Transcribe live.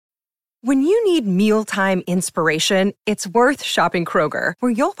When you need mealtime inspiration, it's worth shopping Kroger,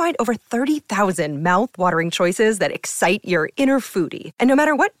 where you'll find over 30,000 mouth-watering choices that excite your inner foodie. And no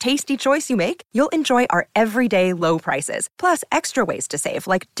matter what tasty choice you make, you'll enjoy our everyday low prices, plus extra ways to save,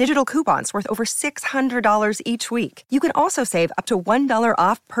 like digital coupons worth over $600 each week. You can also save up to $1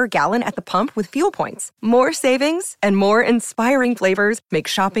 off per gallon at the pump with fuel points. More savings and more inspiring flavors make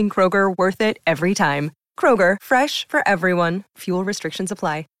shopping Kroger worth it every time. Kroger, fresh for everyone. Fuel restrictions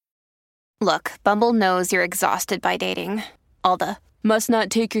apply. Look, Bumble knows you're exhausted by dating. All the, must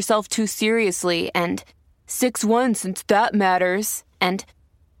not take yourself too seriously, and 6'1" since that matters, and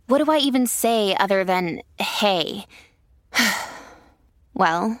what do I even say other than, hey?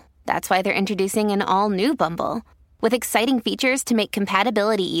 Well, that's why they're introducing an all-new Bumble, with exciting features to make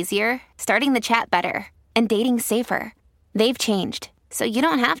compatibility easier, starting the chat better, and dating safer. They've changed, so you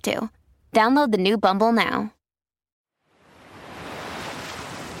don't have to. Download the new Bumble now.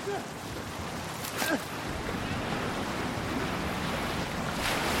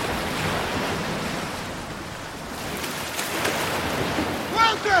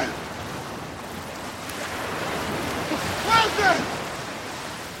 Wilson! Wilson!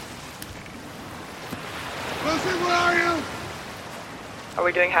 Wilson, where are you? Are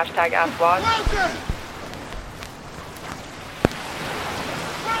we doing hashtag AskWad? Wilson!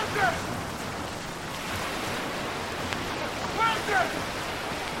 Wilson! Wilson!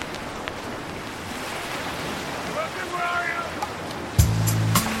 Wilson, where are you?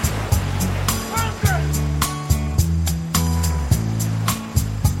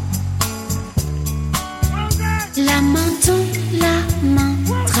 La main dans la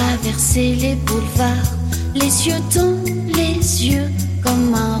main, traverser les boulevards, les yeux dans les yeux,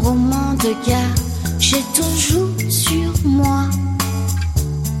 comme un roman de gare. J'ai toujours sur moi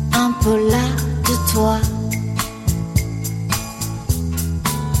un polar de toi.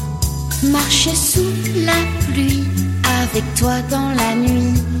 Marcher sous la pluie, avec toi dans la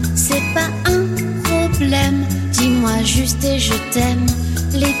nuit, c'est pas un problème. Dis-moi juste et je t'aime.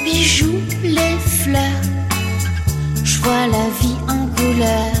 Les bijoux, les fleurs, je vois la vie en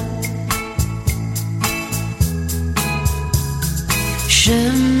couleur. Je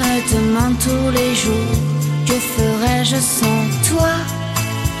me demande tous les jours, que ferais-je sans toi?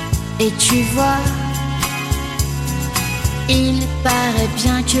 Et tu vois, il paraît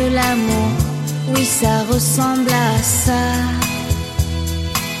bien que l'amour, oui ça ressemble à ça.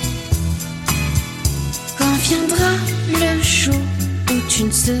 Quand viendra le jour où tu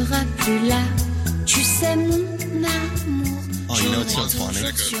ne seras plus là, tu sais mon amour. Oh, you know it's so funny.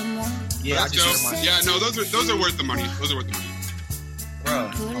 Yeah, no, those are worth the money. Those are worth the money.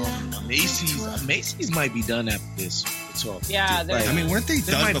 Bro, Macy's might be done after this. Yeah, like, I mean, weren't they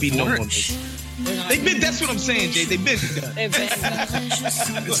done before? No they've been. That's what I'm saying, Jay. They've been done.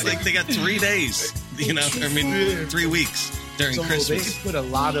 It's like they got 3 days. You know, I mean, 3 weeks during Christmas. They just put a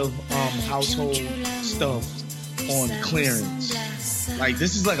lot of household stuff on clearance. Like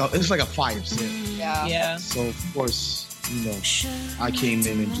this is it's like a fire sale. Yeah. So of course, you know, I came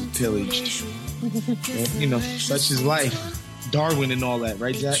in and just pillaged. You know, such is life. Darwin and all that,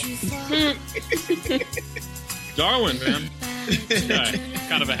 right, Zach? Darwin, man. Yeah,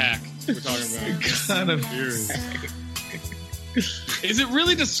 kind of a hack we're talking about. Kind of. Is it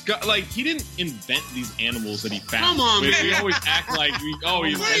really like he didn't invent these animals that he found? Come on, man. We always act like he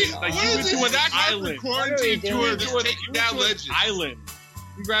went to an island. Quarantine tour that's taking down legends. Island.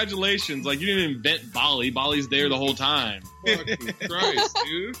 Congratulations. Like, you didn't invent Bali. Bali's there the whole time. Fucking Christ,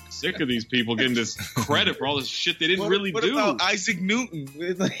 dude. Sick of these people getting this credit for all this shit they didn't really what do. What about Isaac Newton?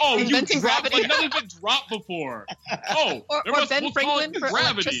 Oh, you Inventing dropped, gravity. like, nothing's been dropped before. Oh, Or Ben Franklin for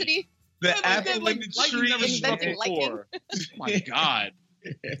electricity. The apple in the tree. Never struck Inventing before. Oh my God.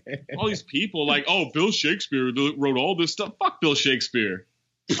 All these people like, oh, Bill Shakespeare wrote all this stuff. Fuck Bill Shakespeare.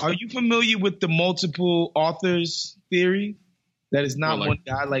 Are you familiar with the multiple authors theory? That it's not one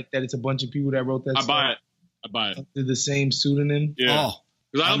guy, like that it's a bunch of people that wrote that I stuff. buy it. Under the same pseudonym. Yeah.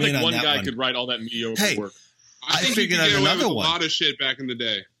 Because I don't think one guy one. could write all that mediocre work. I think figured you could out get away another with one. a lot of shit back in the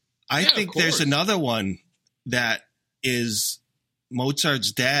day. I Yeah, think of there's course. another one that is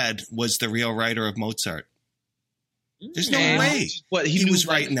Mozart's dad was the real writer of Mozart. There's no way. What he knew, was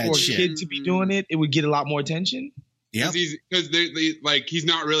writing that for shit. a kid to be doing it, it would get a lot more attention. Yeah, Because he's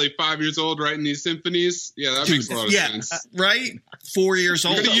not really 5 years old writing these symphonies. Yeah, that makes a lot of sense. Right? 4 years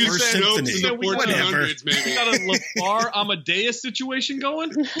old. You're gonna use First Van symphony. Oaks in the Whatever. 1400s, maybe. We got a LeVar Amadeus situation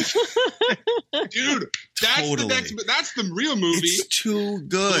going? Dude, that's Totally. that's the real movie. It's too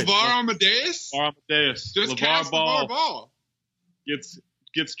good. LeVar Amadeus? LeVar Amadeus. Just LeVar cast LeVar Ball.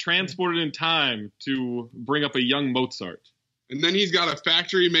 gets transported in time to bring up a young Mozart. And then he's got a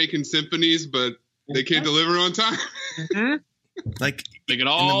factory making symphonies, but they can't deliver on time. Like making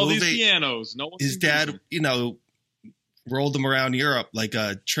all these pianos. No one his dad, rolled him around Europe like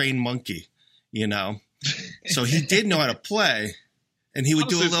a trained monkey, So he did know how to play, and he would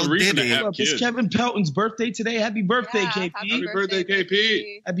do a little ditty. It's Kevin Pelton's birthday today. Happy birthday, KP. Happy birthday,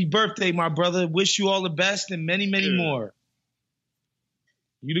 KP. Happy birthday, my brother. Wish you all the best and many, many more.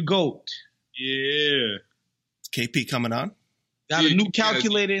 You the GOAT. Yeah. Is KP coming on? Got a new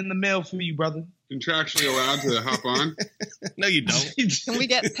calculator in the mail for you, brother. Contractually allowed to hop on? No, you don't. Can we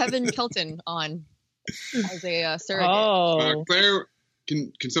get Kevin Kelton on as a surrogate? Claire,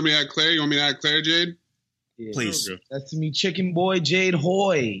 can somebody add Claire? You want me to add Claire, Jade? Yeah. Please. That's to me, Chicken Boy Jade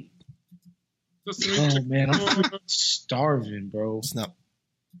Hoy. Oh, man, I'm starving, bro. It's not.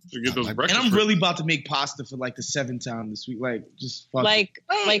 Get those and I'm really about to make pasta for like the 7th time this week. Like, just fuck like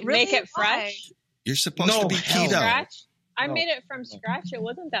really? make it fresh. You're supposed to be keto. Scratch? I made it from scratch. It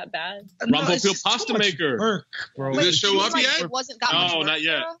wasn't that bad. Rumpelfield pasta maker. Work, bro. Did it show up yet? It wasn't that much work. Not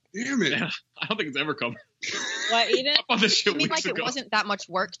yet. Damn it. I don't think it's ever come. What, Eden? I found this shit You mean weeks like ago. it wasn't that much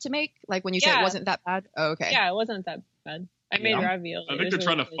work to make? Like when you say it wasn't that bad? Oh, okay. Yeah, it wasn't that bad. I made ravioli. I think they're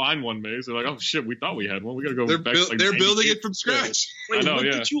trying to find one, Maze. They're like, oh shit, we thought we had one. We gotta go They're back. they're building it from scratch. Wait, I know, what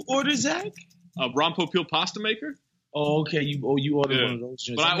yeah. did you order, Zach? A Rumpelfield pasta maker. Oh, okay. You ordered one of those.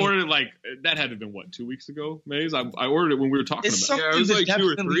 But I ordered it that had to have been 2 weeks ago, Maze. I ordered it when we were talking It's about it. Yeah, it was like 2 or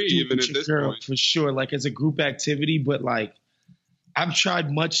 3 definitely do even with at your this girl, point. for sure. Like as a group activity, but like I've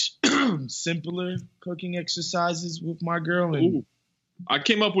tried much simpler cooking exercises with my girl, and Ooh. I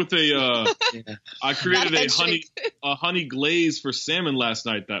came up with a. I created a honey glaze for salmon last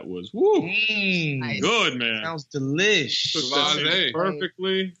night. That was good, man. Sounds delish.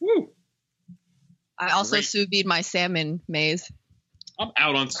 Perfectly. Woo. I also sous vide my salmon, Maze. I'm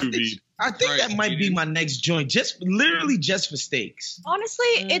out on sous vide. I think that might be my next joint, just for steaks. Honestly,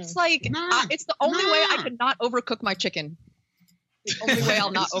 it's like it's the only way I could not overcook my chicken. The only way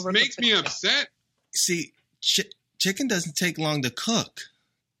I'll not overcook. Makes me upset. See, chicken doesn't take long to cook.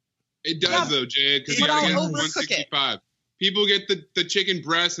 It does though, Jade, because you gotta get 165. People get the chicken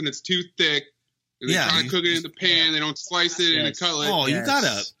breast and it's too thick. And they try to cook it in the pan. They don't slice it in a cutlet. Oh, you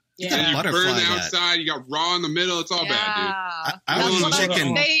gotta butterfly burn the that. outside. You got raw in the middle. It's all bad, dude. I want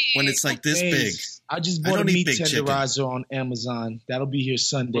chicken when it's like this big. I just bought a meat tenderizer on Amazon. That'll be here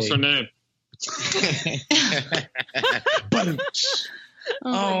Sunday. What's her name?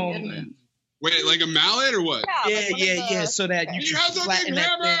 Oh, my goodness. Wait, like a mallet or what? Yeah. So that you can flatten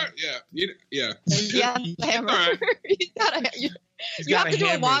that thing. Yeah. The hammer. You have to do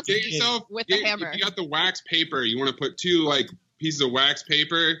it once with the hammer. If you got the wax paper, you want to put 2 pieces of wax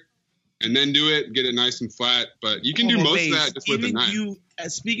paper and then do it, get it nice and flat. But you can do most of that just with a knife.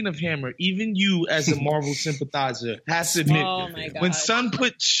 Speaking of hammer, even you as a Marvel sympathizer has to admit, when Son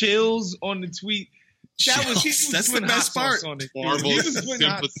put chills on the tweet, that's the best part. Marvel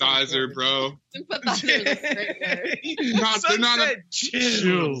sympathizer, bro. Sympathizer is a great word. They're not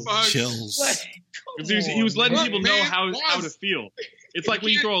chills. He was letting people know how to feel. It's like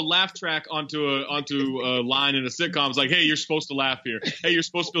when you throw a laugh track onto a line in a sitcom. It's like, hey, you're supposed to laugh here. Hey, you're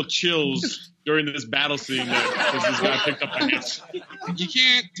supposed to feel chills during this battle scene because this guy picked up a hit. You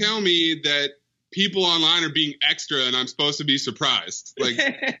can't tell me that people online are being extra and I'm supposed to be surprised. Like,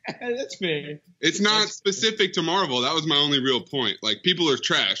 that's fair. It's not specific to Marvel. That was my only real point. Like, people are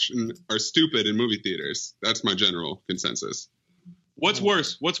trash and are stupid in movie theaters. That's my general consensus. What's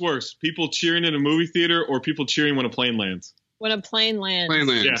worse? People cheering in a movie theater or people cheering when a plane lands? When a plane lands. Plane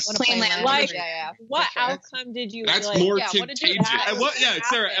lands. Yes. When a plane lands. Like, what sure. outcome did you That's like? more What did you contagious.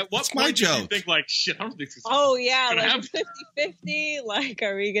 Sarah, at what point did you think, like, shit, I don't think this is like 50-50? Like,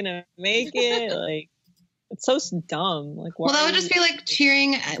 are we going to make it? Like, it's so dumb. Like, well, that would just be like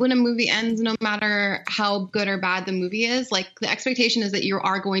cheering when a movie ends, no matter how good or bad the movie is. Like, the expectation is that you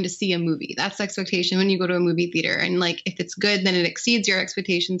are going to see a movie. That's the expectation when you go to a movie theater. And, like, if it's good, then it exceeds your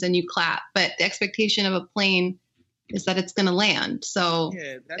expectations and you clap. But the expectation of a plane is that it's going to land. So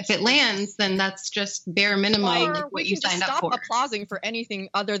if it lands, then that's just bare minimum what you signed up for. Stop applauding for anything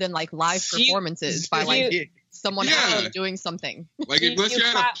other than like live performances by like someone else doing something. Like unless you're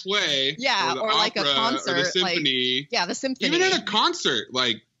at a play, or like a concert, or the symphony. Like, the symphony. Even at a concert,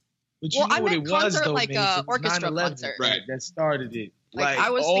 like. But you know I what meant it was, concert though, like a orchestra 9/11, concert, right? That started it. Like I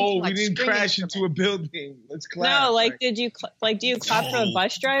was thinking, we didn't crash into a building. Let's clap. No, like, did you do you clap for a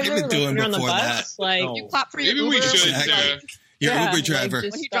bus driver? They've been doing when you're on the before bus? that. Like, you clap for your Maybe Uber. we should, Sarah. You're an Uber driver.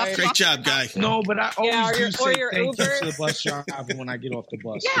 Like, great job, guy. No, but I always do say your thank you Uber. to the bus driver when I get off the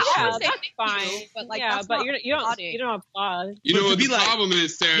bus. Yeah, that's fine. But like, but you don't applaud. You know what the problem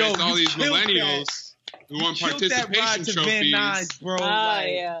is, Sarah? It's all these millennials. who won Killed that ride participation to Van trophies. Nuys, bro.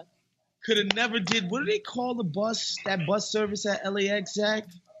 Yeah. Could have never did. What do they call the bus? That bus service at LAX, Zach?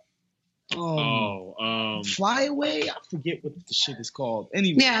 Flyaway. I forget what the shit is called.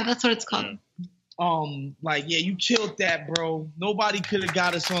 Anyway. Yeah, that's what it's called. Yeah. You killed that, bro. Nobody could have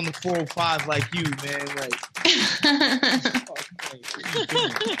got us on the 405 like you, man.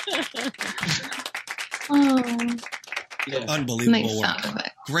 Unbelievable work.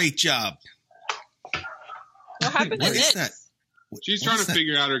 Great job. What happened What to is this? that? She's trying to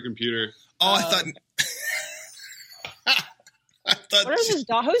figure out her computer. Oh, I thought. What is this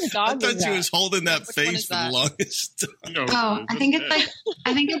dog? Whose dog I thought is she that? was holding that Which one face is for that? the longest time.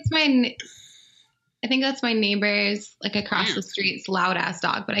 I think that's my neighbor's like across the street's loud ass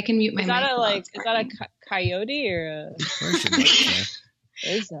dog, but I can mute my Is mic. that while a it's is that a coyote or a?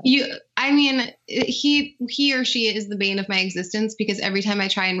 Is that? He or she is the bane of my existence because every time I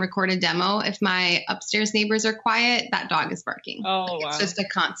try and record a demo, if my upstairs neighbors are quiet, that dog is barking. Oh, wow. It's just a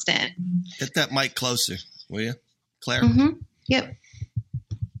constant. Get that mic closer, will you, Claire? Mm-hmm. Yep.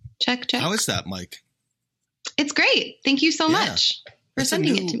 Check. How is that mic? It's great. Thank you so much for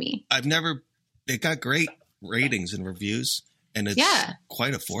sending it to me. It got great ratings and reviews, and it's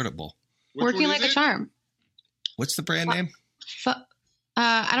quite affordable. Working like a charm. What's the brand name?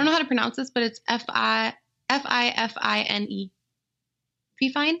 I don't know how to pronounce this, but it's Fifine. Fifine?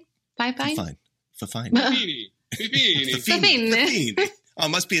 Fifine. Fifine. Oh, it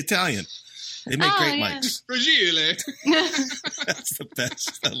must be Italian. They make great mics. Fragile. That's the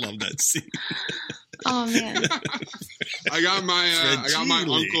best. I love that scene. Oh man. I got my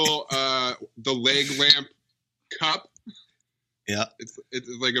uncle the leg lamp cup. Yeah. It's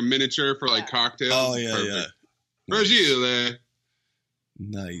like a miniature for like cocktails. Oh yeah, yeah. Fragile.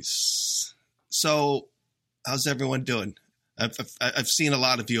 Nice. So, how's everyone doing? I've seen a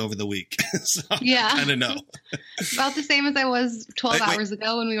lot of you over the week. So I don't know. About the same as I was 12 hours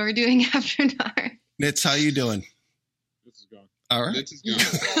ago when we were doing After Dark. Nitz, how you doing? This is gone. All right. Nitz is gone.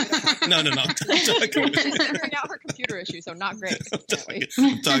 No. Figuring out her computer issue, so not great.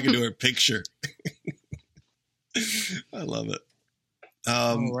 I'm talking to her picture. I love it.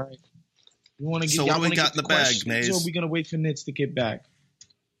 All right. What we got in the bag, Maze? Or are we going to wait for Nitz to get back?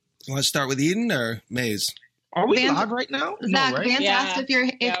 You want to start with Eden or Maze? Are we live right now? Zach, no, right? Vance asked if you're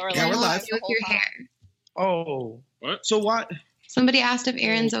we're live. with your hair. Oh. What? So what? Somebody asked if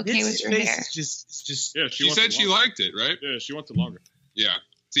Aaron's okay with your hair. It's just. Yeah, she said she liked it, right? Yeah, she wants it longer. Yeah.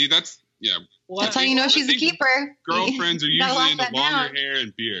 See, that's That's how you know she's a keeper. Girlfriends are usually into longer hair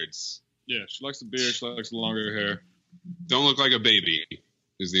and beards. Yeah, she likes the beard. She likes the longer hair. Don't look like a baby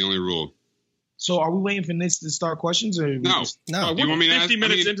is the only rule. So are we waiting for Nitz to start questions or no? No, you want me to 50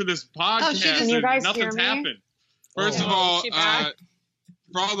 minutes into this podcast, can you guys nothing's hear me? happened. First of all,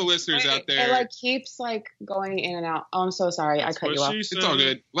 for all the listeners out there, it keeps going in and out. Oh, I'm so sorry, I cut you off. It's all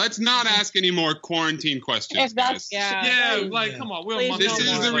good. Let's not ask any more quarantine questions. If that's guys. Come on, we're this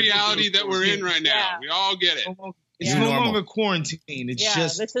is the reality that we're in right now. Yeah. We all get it. It's no longer quarantine. It's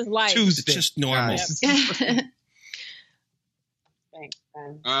just this is life. Tuesday. It's just normal. Thanks,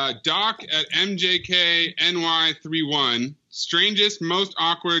 Ben. Doc at MJKNY31. Strangest, most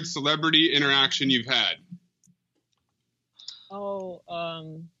awkward celebrity interaction you've had.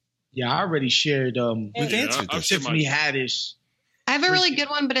 Yeah, I already shared. We've answered this. Tiffany Haddish. I have a really good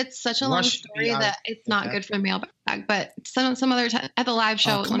one, but it's such a long story that it's not good for mailbag. But some other time at the live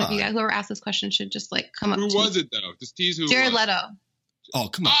show, one of you guys, whoever asked this question, should just come up. Who was it though? Just tease who. Jared Leto. Oh,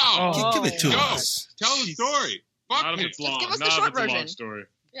 come on! Give it to us. Tell the story. Not if it's long. Give us the Not short if it's a long version. story.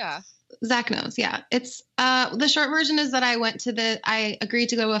 Yeah. Zach knows. Yeah, it's the short version is that I agreed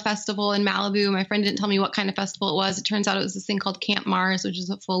to go to a festival in Malibu. My friend didn't tell me what kind of festival it was. It turns out it was this thing called Camp Mars, which is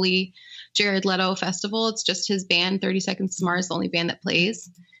a fully Jared Leto festival. It's just his band, 30 Seconds to Mars, the only band that plays,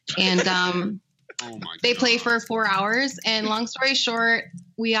 and they play for 4 hours. And long story short,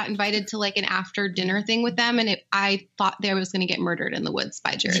 we got invited to an after dinner thing with them, and I thought they was going to get murdered in the woods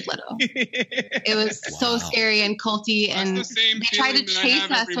by Jared Leto. It was so scary and culty, and they tried to chase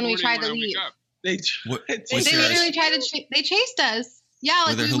us when we tried to leave. They literally tried to. They chased us.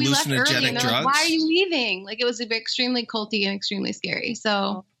 Yeah, we left early, and they're like, "Why are you leaving?" It was extremely culty and extremely scary. So,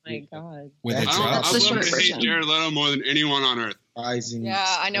 oh my god, I love to hate Jared Leto more than anyone on earth.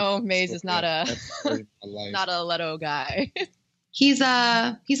 Yeah, I know Maze is not a not a Leto guy. He's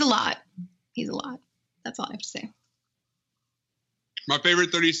a lot. He's a lot. That's all I have to say. My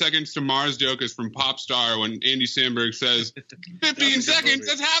favorite 30 Seconds to Mars joke is from Popstar when Andy Samberg says, 15 seconds,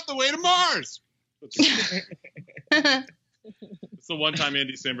 that's half the way to Mars. It's the one time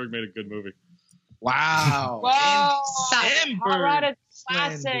Andy Samberg made a good movie. Wow. Whoa. Colorado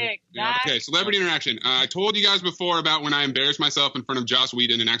classic. Yeah, okay, celebrity interaction. I told you guys before about when I embarrassed myself in front of Joss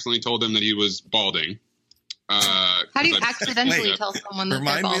Whedon and accidentally told him that he was balding. How do you accidentally tell someone that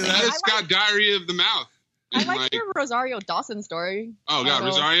they're balding? I just got diarrhea of the mouth. I like your Rosario Dawson story. Oh God,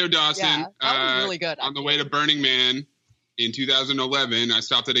 Rosario Dawson. Yeah, that was really good. On the way to Burning Man in 2011, I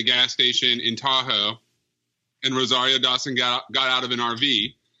stopped at a gas station in Tahoe, and Rosario Dawson got out of an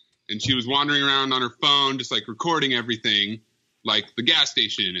RV, and she was wandering around on her phone, just like recording everything, like the gas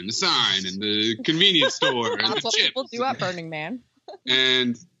station and the sign and the convenience store and That's the what chips. people do at Burning Man.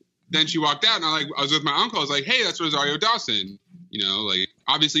 And then she walked out, and I was with my uncle. I was like, "Hey, that's Rosario Dawson." You know, like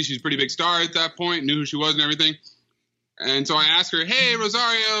obviously she's a pretty big star at that point, knew who she was and everything. And so I asked her, "Hey,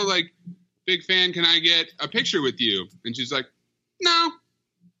 Rosario, like, big fan. Can I get a picture with you?" And she's like, "No."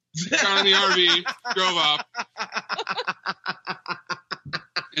 Got in the RV, drove off.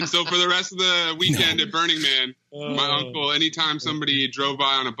 And so for the rest of the weekend at Burning Man, my uncle, anytime somebody drove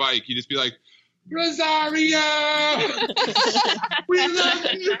by on a bike, he'd just be like, "Rosario, we love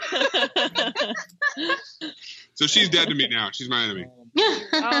you." So she's dead to me now. She's my enemy.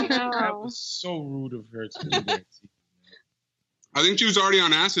 Oh, no. That was so rude of her to do that. I think she was already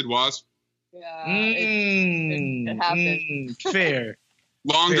on acid, Was. Yeah, it happened. Fair.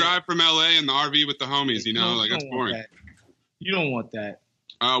 Long drive from LA in the RV with the homies, you know, like that's boring. That. You don't want that.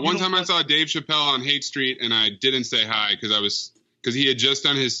 One time I saw Dave Chappelle on Hate Street, and I didn't say hi because he had just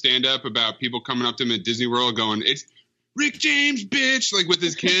done his stand-up about people coming up to him at Disney World going, "It's Rick James, bitch," like with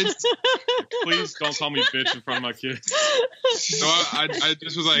his kids. Please don't call me bitch in front of my kids. So I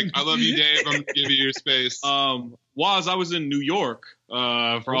just was like, "I love you, Dave. I'm going to give you your space." Waz, I was in New York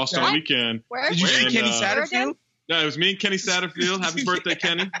for All-Star Weekend. Where? Did you see Kenny Satterfield? Yeah, it was me and Kenny Satterfield. Happy birthday,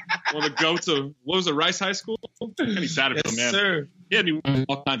 Kenny. One of the goats of, what was it, Rice High School? Kenny Satterfield, Yes, man. sir. He had me win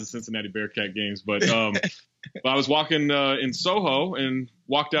all kinds of Cincinnati Bearcat games. But I was walking in Soho and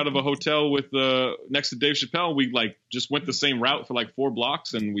walked out of a hotel with next to Dave Chappelle. We just went the same route for 4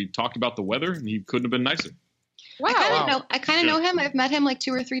 blocks, and we talked about the weather, and he couldn't have been nicer. Wow. I kind of know him. I've met him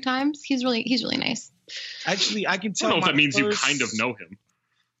 2 or 3 times. He's really nice. Actually, I can I tell. don't know if that means you kind of know him.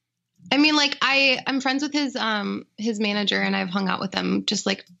 I mean, I'm friends with his manager, and I've hung out with them just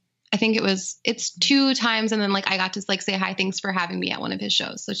I think it's 2 times, and then I got to say hi, thanks for having me at one of his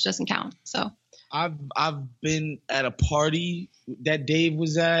shows, which doesn't count. So I've been at a party that Dave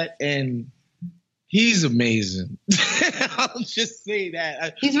was at, and he's amazing. I'll just say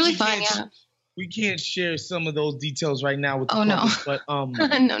that. He's really fun. Yeah. We can't share some of those details right now with the public, but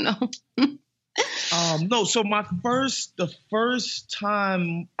no. No, so the first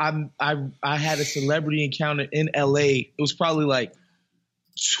time I had a celebrity encounter in LA, it was probably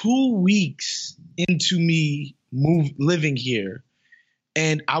 2 weeks into me living here,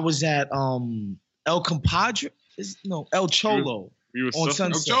 and I was at El Compadre, El Cholo on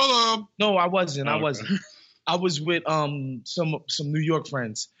Sunset. El Cholo. No, I wasn't. Oh, I wasn't. I was with some New York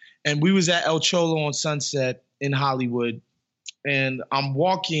friends, and we was at El Cholo on Sunset in Hollywood, and I'm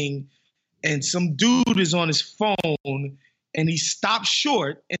walking. And some dude is on his phone, and he stops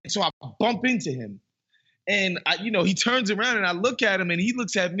short, and so I bump into him. And he turns around, and I look at him, and he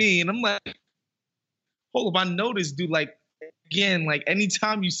looks at me, and I'm like, hold up, I know this dude. Again,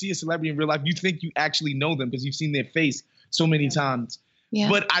 anytime you see a celebrity in real life, you think you actually know them because you've seen their face so many times. Yeah.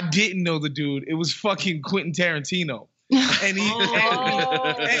 But I didn't know the dude. It was fucking Quentin Tarantino. And he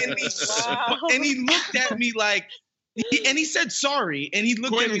and he looked at me and he said sorry, and he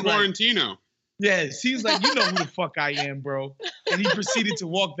looked at me Quarantino. Yes, he was like, "You know who the fuck I am, bro." And he proceeded to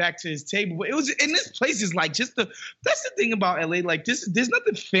walk back to his table. But this place is that's the thing about LA. There's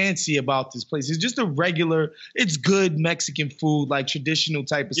nothing fancy about this place. It's just it's good Mexican food, traditional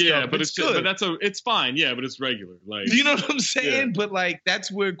type of stuff. Yeah, but it's good. But it's fine. Yeah, but it's regular. You know what I'm saying? Yeah. But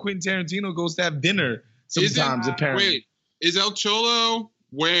that's where Quentin Tarantino goes to have dinner sometimes. Apparently, wait, is El Cholo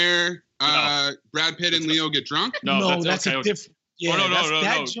where Brad Pitt and Leo get drunk? No, that's a different. Yeah,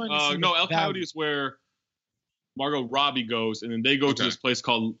 no. El Coyote is where Margot Robbie goes, and then they go to this place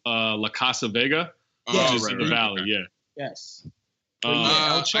called La Casa Vega, which is in the valley. Yeah. Yes.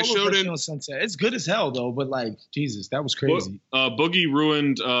 I showed him on Sunset. It's good as hell though, but Jesus, that was crazy. Boogie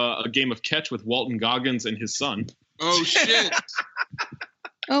ruined a game of catch with Walton Goggins and his son. Oh shit.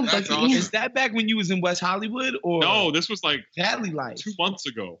 Oh, That's Boogie. awesome. Is that back when you was in West Hollywood or No, this was Valley Life? 2 months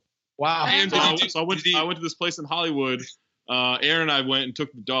ago. Wow. And So I went to this place in Hollywood. Aaron and I went and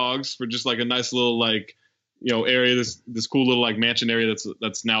took the dogs for just a nice little area, this cool little mansion area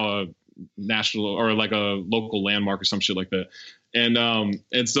that's now a national or a local landmark or some shit like that.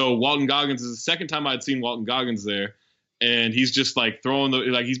 And so Walton Goggins is the second time I'd seen Walton Goggins there, and he's just like throwing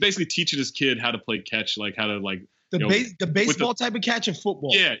he's basically teaching his kid how to play catch, like how to like the baseball type of catch or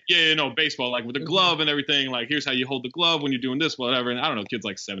football. Baseball, like with the glove and everything. Like, here's how you hold the glove when you're doing this, whatever. And I don't know, kid's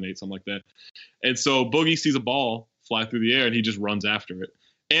like 7, 8, something like that. And so Boogie sees a ball fly through the air, and he just runs after it.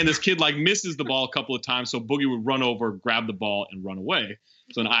 And this kid like misses the ball a couple of times, so Boogie would run over, grab the ball, and run away.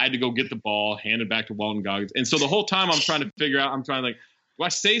 So then I had to go get the ball, hand it back to Walton Goggins. And so the whole time I'm trying to figure out, do I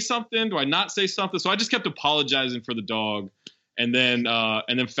say something? Do I not say something? So I just kept apologizing for the dog, and then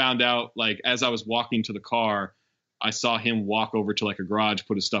found out, like, as I was walking to the car, I saw him walk over to like a garage,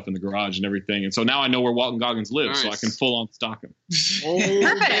 put his stuff in the garage and everything. And so now I know where Walton Goggins lives, so I can full on stalk him.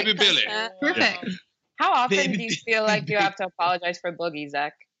 Perfect. Baby Billy. Perfect. How often do you feel like you have to apologize for Boogie,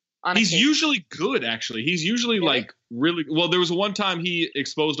 Zach? He's usually good, actually. He's usually like really well. There was one time he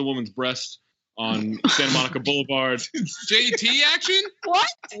exposed a woman's breast on Santa Monica Boulevard. JT action? What?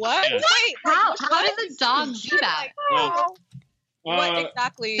 Yeah. Wait, How does a dog do that? What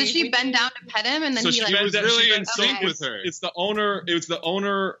exactly? Did she bend down to pet him, and then So he she like was really in sync with her. It's the owner. It was the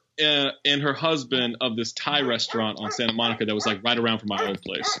owner and her husband of this Thai restaurant on Santa Monica that was like right around from my old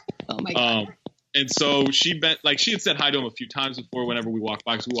place. Oh my god. And so she had said hi to him a few times before whenever we walked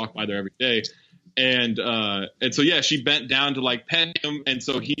by, because we walk by there every day. And so yeah, she bent down to like pet him, and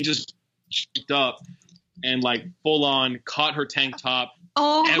so he just jumped up and like full on caught her tank top.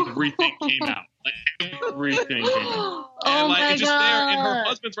 Everything came out. Like, everything came out. And like it's just there, and her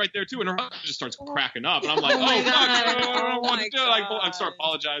husband's right there too, and her husband just starts cracking up, and I'm like, fuck, I don't want to do it. Like, I start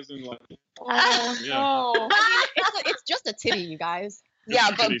apologizing. Like, It's just a titty, you guys.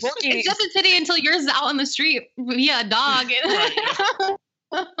 Yeah, but Boogie, it's just a titty until you're out on the street via a dog.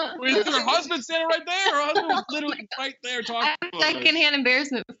 With her husband standing right there. Her husband was literally right there talking. Secondhand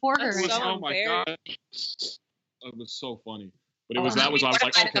embarrassment for her. Oh my god, it was so funny. But it was I was like,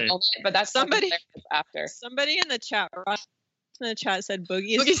 okay. But that's Somebody after. Somebody in the chat, Ross in the chat said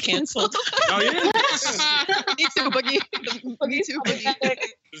Boogie is canceled. Oh yeah. Me too, Boogie. Boogie too, Boogie. This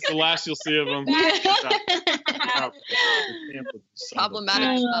is the last you'll see of him.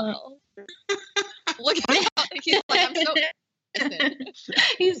 Problematic smell. Look at him. He's like, I'm so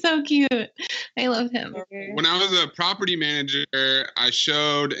He's so cute. I love him. When I was a property manager, I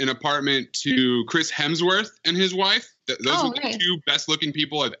showed an apartment to Chris Hemsworth and his wife. Those were the two best looking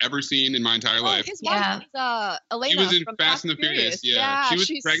people I've ever seen in my entire life. His wife is Elena. She was in from Fast and the Furious. Yeah. She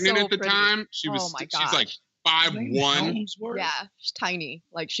was pregnant so at the pretty. time. She was she's like 5'1". Yeah, she's tiny.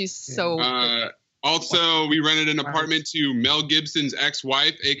 Like she's so Also, we rented an apartment to Mel Gibson's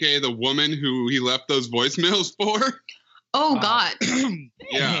ex-wife, aka the woman who he left those voicemails for. Oh God.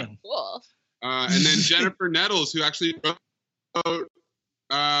 Yeah. Cool. And then Jennifer Nettles, who actually wrote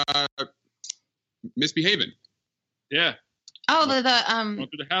Misbehaving. Yeah. Oh, Going through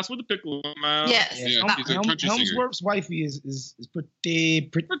the house with the pickle in my mouth. Yes. Yeah, she's a country singer. Helmsworth's wifey is pretty.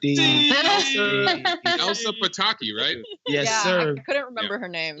 Elsa Pataki, right? Yes, sir. I couldn't remember her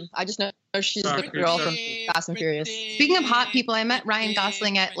name. I just know she's the girl from Fast and Furious. Speaking of hot people, I met Ryan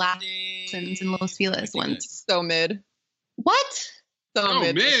Gosling at Lassen's in Los Feliz once. So mid. What? So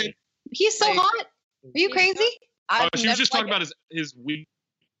mid. He's so hot. Are you crazy? She was just talking about his week.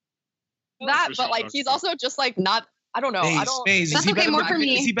 That, but like he's also just like not. I don't know. I don't. That's okay. More for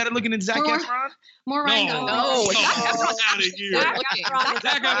me. Is he better looking than Zac Efron? More Ryan Gosling. No, Zac Efron's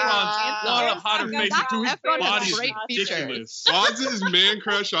one of the hotter faces. Dude, his body is ridiculous. Waz's man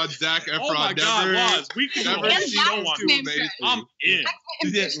crush on Zac Efron. Oh my God, Waz. We can never see amazing. I'm in.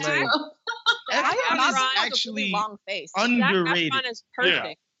 Efron is actually underrated. Zac Efron is perfect.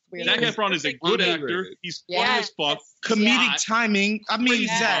 Yeah. Zac Efron is a good actor. He's funny as fuck. Comedic timing. I mean,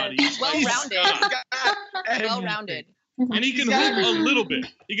 Zac. Well-rounded. And he can hoop a little bit.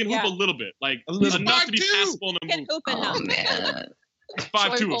 He can hoop a little bit. Like, enough to be passable in a movie. Oh, man. He's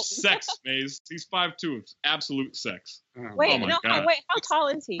 5'2" of sex, Maze. He's 5'2" of absolute sex. Wait, oh my God. Wait, how tall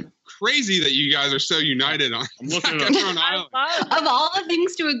is he? Crazy that you guys are so united on. I'm looking it up. Of all the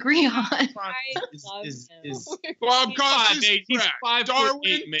things to agree on. Bob Costas He's 5'8", Darwin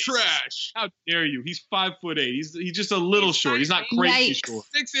Maze. trash. How dare you? He's 5'8". He's just a little short. He's not crazy short.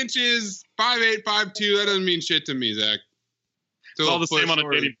 6 inches, 5'8", 5'2". That doesn't mean shit to me, Zach. It's all the same on a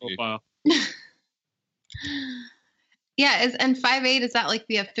dating profile. Yeah, and 5'8", is that like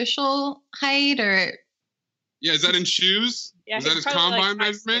the official height or? Yeah, is that in shoes? Yeah, is that his combine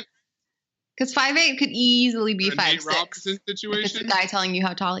measurement? Because 5'8" could easily be 5'6". Robinson situation. It's the guy telling you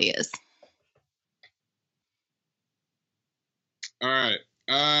how tall he is. All right.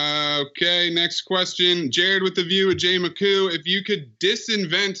 Okay, next question. Jared with the View at Jay McCoo. If you could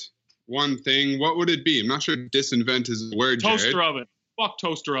disinvent one thing, what would it be? I'm not sure disinvent is the word, Jared. Toaster oven. Fuck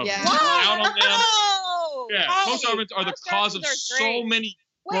toaster oven. Yeah. Out on them. toaster ovens are the cause of so many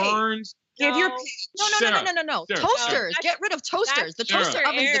burns. Give your no. Sarah. Toasters. Get rid of toasters. The toaster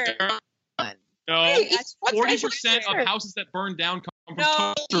oven's the No, 40% of houses that burn down come from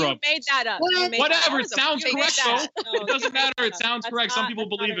toaster ovens. Made that up. Whatever, it sounds correct though. It doesn't matter. It sounds correct. Some people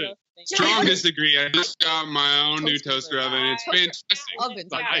believe it. Strong disagree. I just got my own new toaster oven. It's fantastic.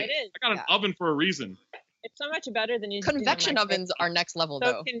 Ovens. I got an oven for a reason. It's so much better than you. Convection ovens are next level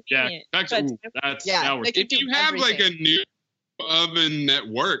though. Yeah, that's if you have like a new oven that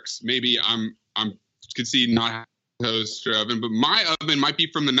works, maybe I'm could see not have a toaster oven, but my oven might be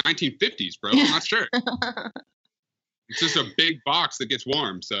from the 1950s, bro. I'm not sure. It's just a big box that gets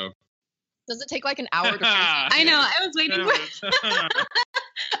warm. So does it take like an hour to? I know. I was waiting for.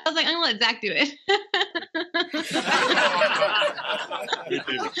 I was like, I'm gonna let Zach do it.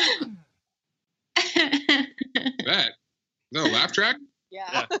 That is that a laugh track?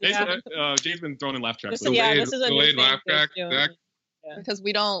 Yeah. Jane's been throwing in laugh tracks. This is a delayed new laugh track. Yeah. Because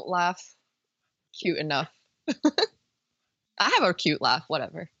we don't laugh cute enough. I have a cute laugh.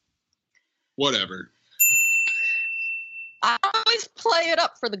 Whatever. I always play it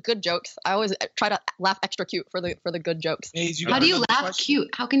up for the good jokes. I always try to laugh extra cute for the good jokes. How do you laugh cute?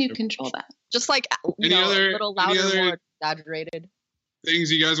 How can you control that? Just like a little louder, more exaggerated.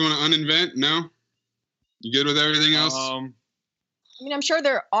 Things you guys want to uninvent? No? You good with everything else? I mean, I'm sure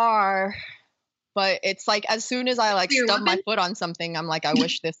there are, but it's like as soon as I like stub my foot on something, I'm like, I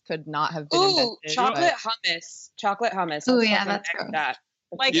wish this could not have been invented. Chocolate hummus. Chocolate hummus. Oh yeah, that's gross. That.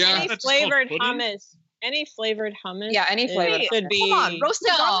 Like any flavored hummus. Any flavored hummus. Yeah, any flavored could be. Hold on, roasted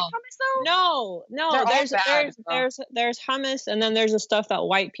garlic hummus though? No. There's hummus, and then there's the stuff that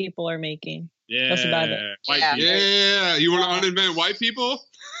white people are making. Yeah. That's about it. Yeah. You want to uninvent white people?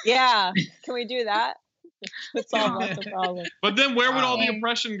 Yeah. Can we do that? Let's solve lots of problems. But then where would all the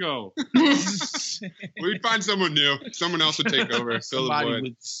oppression go? We'd find someone new. Someone else would take over. Somebody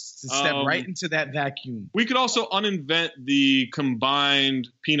would step right into that vacuum. We could also uninvent the combined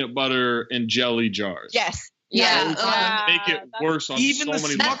peanut butter and jelly jars. Yes. Yeah. Make it worse on even so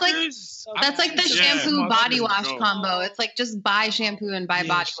many levels. That's like the shampoo body wash combo. It's like just buy shampoo and buy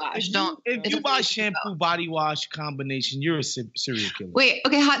body wash. If you buy shampoo body wash combination, you're a serial killer. Wait,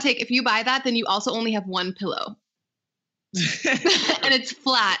 okay, hot take. If you buy that, then you also only have one pillow. And it's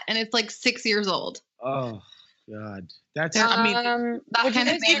flat and it's like 6 years old. Oh God. That's that kind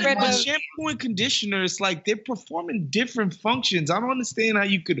of with shampoo and conditioner, it's like they're performing different functions. I don't understand how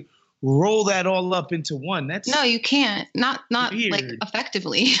you could roll that all up into one. No, you can't. Not weird. like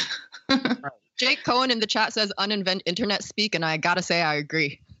effectively. Jake Cohen in the chat says uninvent internet speak, and I gotta say I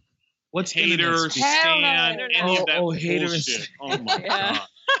agree. What's hater, stan, any of that bullshit. Oh my God.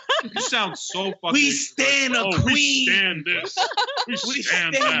 You sound so fucking. We stand a queen. We stand this. We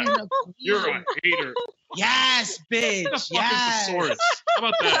stand that. You're a hater. Yes, bitch. What the fuck is the source? How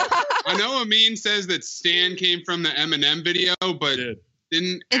about that? I know Amin says that Stan came from the Eminem video, but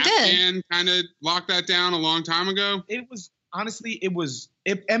didn't it Afghan kind of lock that down a long time ago? It was honestly, it was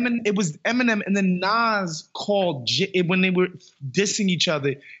Eminem, and then Nas called when they were dissing each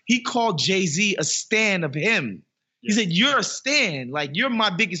other. He called Jay-Z a stan of him. He said, "You're a stan, like you're my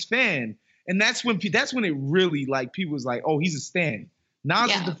biggest fan," and that's when it really like people was like, "Oh, he's a stan." Nas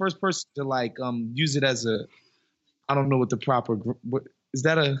is the first person to like use it as a, I don't know what the proper what is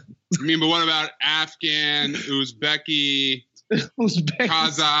that a? I mean, but what about Afghan, Uzbeki,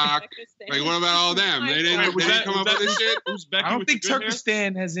 Kazakh? Like, what about all them? They didn't come up with this shit. Uzbeki I don't think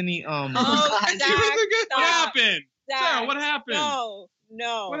Turkestan has any. Zach, what happened? Sarah, what happened?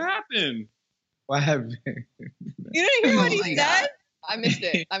 No. What happened? What happened? You didn't hear what he said? I missed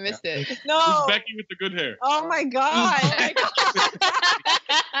it. No. Uzbeki with the good hair. Oh my God.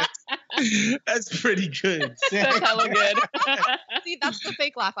 That's pretty good. That's hella good. See, that's the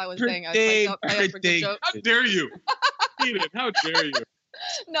fake laugh I was saying. I was play up for good joke. How dare you? Eden, how dare you?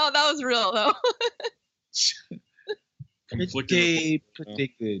 No, that was real though. Pretty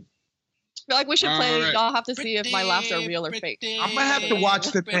good. I feel like we should play. Right. Y'all have to see if my laughs are real or fake. I'm gonna have to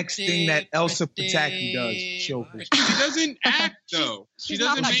watch the next thing that Elsa Pataki does. Show her. She doesn't act though. She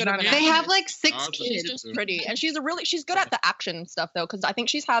doesn't. They have like 6 kids. She's just pretty, and she's good at the action stuff though, because I think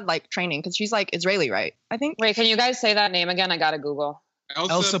she's had like training, because she's like Israeli, right? I think. Wait, can you guys say that name again? I gotta Google.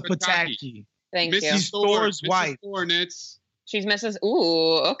 Elsa Pataki. Thank you. Mrs. Thor's wife. She's Mrs.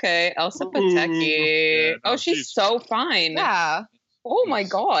 Ooh, okay. Elsa Pataki. Oh, she's so fine. Yeah. Oh my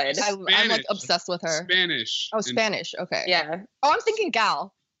God. I'm like obsessed with her. Spanish. Oh, Spanish. Okay. Yeah. Oh, I'm thinking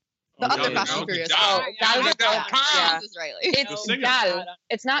Gal. The other Fast and Furious. Oh, Gal. Israeli. It's Gal.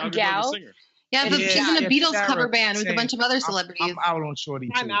 It's not Gal. Yeah, but she's in a Beatles Sarah, cover band with a same. bunch of other celebrities. I'm out on Shorty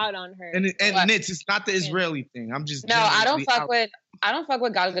too. I'm out on her. And Nitz, it's not the Israeli thing. I'm just No, I don't generally fuck out.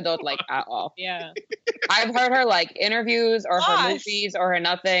 with Gal Gadot like at all. Yeah. I've heard her like interviews or her Gosh. movies or her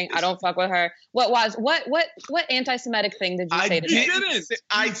nothing. I don't fuck with her. What anti-Semitic thing did you say to me? It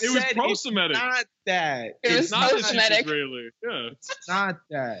was pro-Semitic. Not that. It was It's not that she's pro-Semitic. Israeli. Yeah. It's not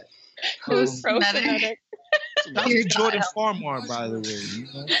that. It was pro-Semitic. That was Jordan Farmar, by the way. You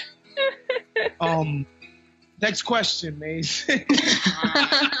know? Next question, Mace. West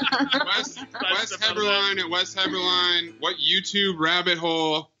Heberline at West Heberline. What YouTube rabbit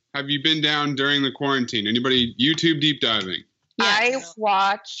hole have you been down during the quarantine? Anybody YouTube deep diving? I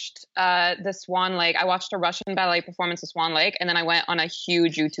watched the Swan Lake. I watched a Russian ballet performance of Swan Lake, and then I went on a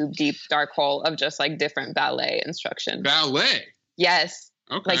huge YouTube deep dark hole of just like different ballet instruction. Ballet? Yes.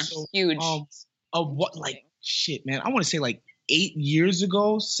 Okay. Like huge. What, like, shit, man. I want to say like 8 years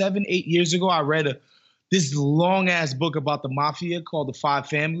ago, 7, 8 years ago, I read this long ass book about the mafia called The Five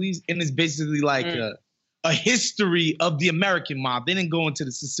Families. And it's basically like a history of the American mob. They didn't go into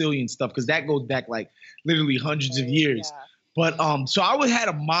the Sicilian stuff because that goes back like literally hundreds of years. But so I had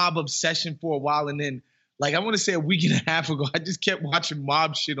a mob obsession for a while, and then like I want to say a week and a half ago, I just kept watching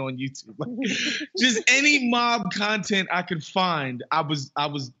mob shit on YouTube. Like, just any mob content I could find, I was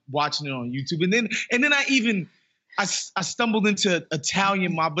watching it on YouTube. And then I stumbled into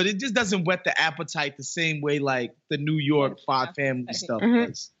Italian mob, but it just doesn't whet the appetite the same way like the New York Five Family stuff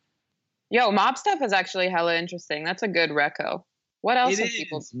does. Yo, mob stuff is actually hella interesting. That's a good reco. What else It have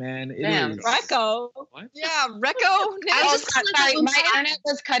people? is, man. It Damn. is. Reco. Yeah, Reco. Oh, sorry, my internet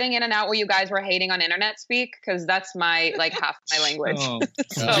was cutting in and out where you guys were hating on internet speak because that's my like half my language. Oh.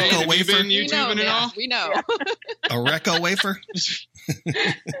 So- Jay, have you wafer? been YouTubing at all? We know. A Recco wafer?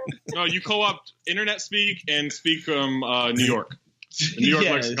 No, you co-opt internet speak and speak from New York. The New York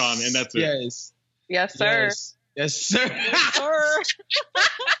Yes. lexicon, and that's it. Yes. Yes, sir. Yes, sir.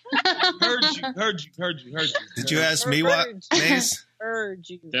 Heard you. Did you ask me what, Mace? Urge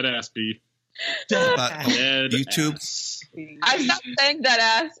you. Dead ass B. About Dead YouTube? I stopped saying that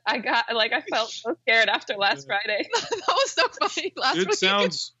ass. I felt so scared after last Friday. That was so funny last week.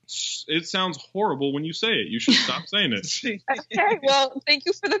 It sounds horrible when you say it. You should stop saying it. Okay, well, thank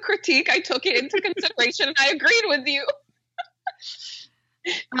you for the critique. I took it into consideration and I agreed with you.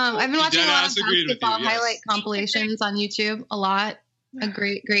 I've been watching a lot of Deadass agreed with you, basketball yes. highlight compilations on YouTube. A lot. A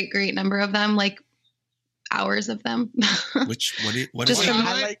great number of them. Like hours of them. What Just is it?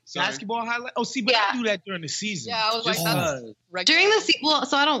 from- Basketball highlight? Oh, see, but I do that during the season. Yeah, I was like, Just, that's regular. During the well,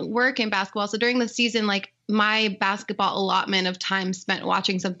 so I don't work in basketball. So during the season, like my basketball allotment of time spent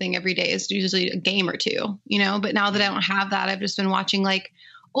watching something every day is usually a game or two, you know. But now that I don't have that, I've just been watching like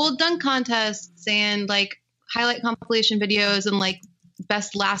old dunk contests and like highlight compilation videos and like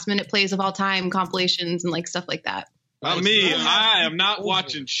best last minute plays of all time compilations and like stuff like that. Not me. I am not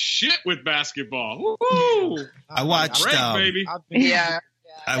watching shit with basketball. Woo! I watched, Break, baby. Yeah.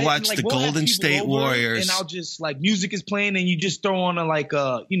 I watched like, the we'll have Golden people State over, Warriors. and I'll just like music is playing, and you just throw on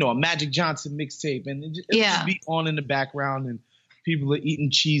a Magic Johnson mixtape, and it'll just be on in the background, and people are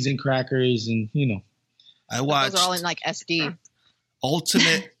eating cheese and crackers, and I watched Those are all in like SD.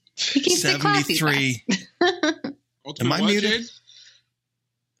 Ultimate 73. Am I muted?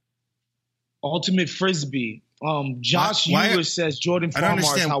 Ultimate Frisbee. Josh Euler says Jordan I don't Farmar is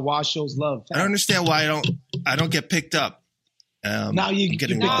understand. how Waz shows love. I don't understand why I don't get picked up. Now you I'm getting get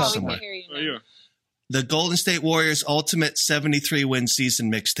picked lost up. somewhere. Oh, yeah. The Golden State Warriors Ultimate 73 win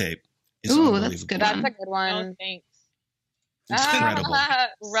season mixtape. Is Ooh, unbelievable. that's a good That's one. a good one. No, thanks. Incredible.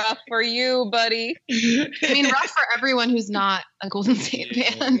 Rough for you, buddy. I mean, rough for everyone who's not a Golden State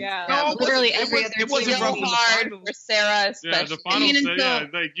fan. Yeah. No, Literally it every was- other it wasn't team. rough So in the hard finals. for Sarah, Yeah, especially. the final mean, say,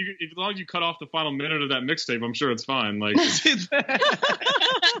 until- like as long as you cut off the final minute of that mixtape, I'm sure it's fine. Like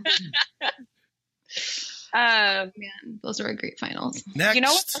Man, those were great finals. Next, You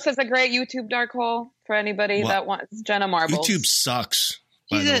know what else is a great YouTube dark hole for anybody What? that wants Jenna Marbles? YouTube sucks,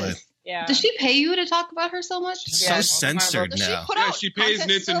 by the Jesus. way. Yeah. Does she pay you to talk about her so much? It's Yeah, so censored Does she now. put Yeah, out she pays content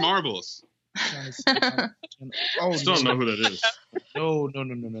Nits and still? Marbles. Oh, still don't know who that is. No.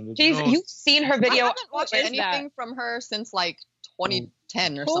 You've seen her I video. haven't watched is anything that? from her since like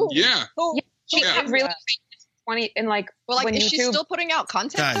 2010 or Who? something. Yeah. Who? She Yeah. got really famous 20 in like Well, like, when is she YouTube. still putting out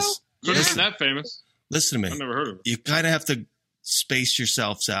content Guys, Couldn't listen, been that famous. listen to I've me. never heard of her. You kind of have to space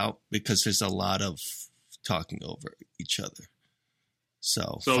yourselves out because there's a lot of talking over each other.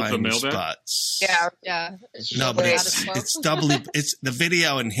 So So the find your mailbag? spots. Yeah. though? Yeah. No, but Status quo? it's doubly. It's the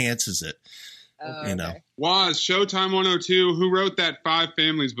video enhances it. Oh, You know. okay. Waz, Showtime 102. Who wrote that Five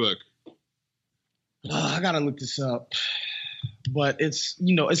Families book? I gotta look this up, but it's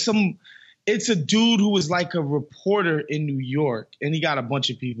It's a dude who was like a reporter in New York, and he got a bunch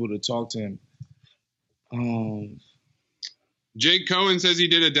of people to talk to him. Jake Cohen says he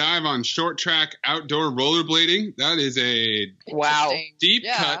did a dive on short track outdoor rollerblading. That is a deep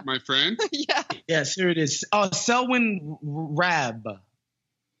cut, my friend. Yeah. Yes, here it is. Selwyn Rabb.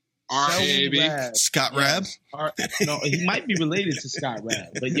 R-A-B. Scott Rabb? No, he might be related to Scott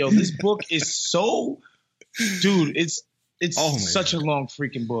Rabb. But yo, this book is so, dude. It's such a long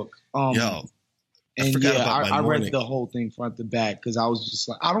freaking book. Yo, I read the whole thing front to back because I was just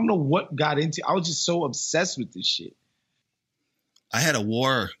like, I don't know what got into. I was just so obsessed with this shit. I had a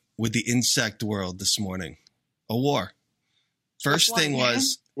war with the insect world this morning. A war. First thing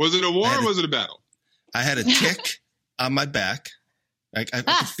was it a war or was it a battle? I had a tick on my back. I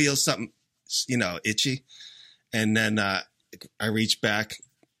could feel something, itchy. And then I reached back,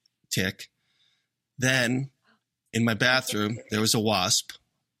 tick. Then in my bathroom, there was a wasp.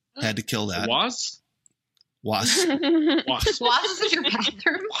 Had to kill that. Wasp? Wasp. Wasps in your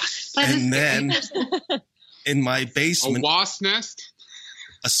bathroom? And then in my basement. A wasp nest?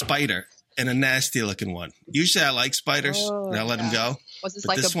 A spider. And a nasty looking one. Usually I like spiders. And I let them go. Was this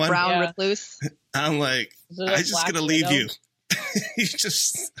but like this a one, brown recluse? I'm like, I'm just going to leave you.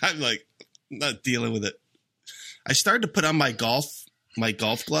 I'm like, not dealing with it. I started to put on my golf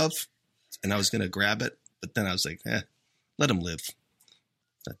glove, and I was going to grab it, but then I was like, let him live.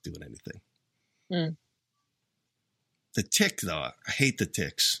 Not doing anything. The tick, though, I hate the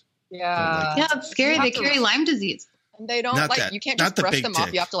ticks. Yeah. Yeah, it's scary. They carry Lyme disease. And they don't you can't just brush them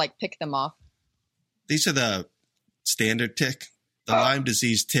off. You have to pick them off. These are the standard tick. The Lyme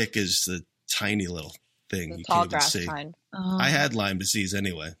disease tick is the tiny little thing you can't even see. Kind. Oh. I had Lyme disease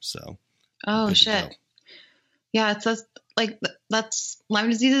anyway, so. Oh shit! Yeah, it says that's Lyme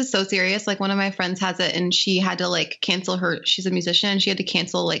disease is so serious. Like one of my friends has it, and she had to cancel her. She's a musician, and she had to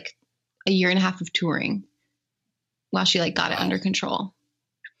cancel a year and a half of touring while she got it under control.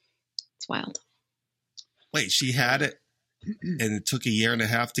 It's wild. Wait, she had it, and it took a year and a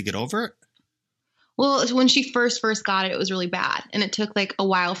half to get over it? Well, when she first got it, it was really bad, and it took a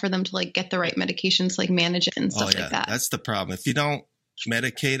while for them to get the right medications to manage it and stuff like that. That's the problem. If you don't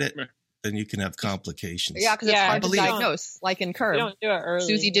medicate it, then you can have complications. Yeah, because it's hard to diagnose. Like in Curb, don't do it early.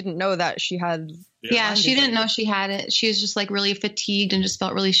 Susie didn't know that she had. Yeah, she didn't know she had it. She was just really fatigued and just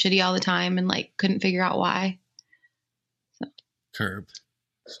felt really shitty all the time, and couldn't figure out why. So. Curb.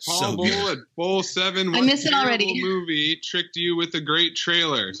 Paul Bull at Bull 7. I miss it already. Movie tricked you with a great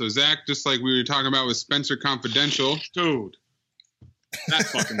trailer. So Zach, just like we were talking about with Spencer Confidential, dude, that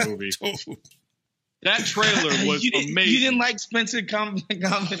fucking movie. That trailer was amazing. You didn't like Spencer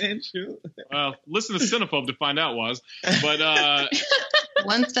Confidential? Well, listen to Cinephobe to find out but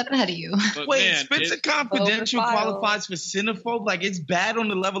one step ahead of you. Wait, man, Spencer Confidential qualifies for Cinephobe? It's bad on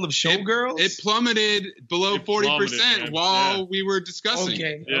the level of Showgirls? It plummeted below 40% while we were discussing.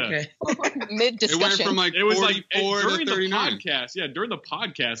 Okay. Mid-discussion. It went from it was 44 to 39. During the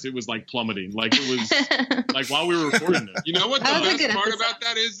podcast, it was plummeting. It was while we were recording it. You know what the best part about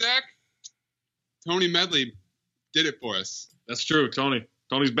that is, Zach? Tony Medley did it for us. That's true. Tony's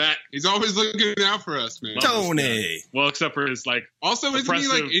back. He's always looking out for us, man. Tony. Well, except for his Also, isn't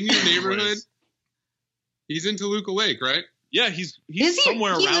he in your neighborhood? Ways. He's in Toluca Lake, right? Yeah, he's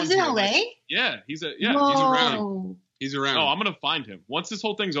somewhere around. He lives in LA? Yeah, he's he's around. He's around. Oh, I'm gonna find him. Once this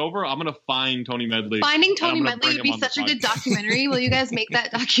whole thing's over, I'm gonna find Tony Medley. Finding Tony Medley would be such a good documentary. Will you guys make that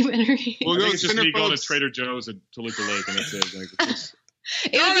documentary? We'll go. It's just me going to Trader Joe's at Toluca Lake, and that's it.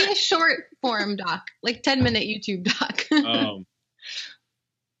 It would be a short form doc, 10-minute YouTube doc.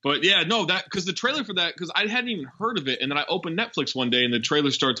 But yeah, no, because the trailer for that, because I hadn't even heard of it, and then I opened Netflix one day and the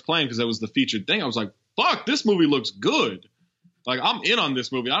trailer starts playing because that was the featured thing. I was like, "Fuck, this movie looks good." I'm in on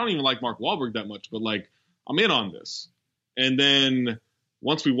this movie. I don't even like Mark Wahlberg that much, but I'm in on this. And then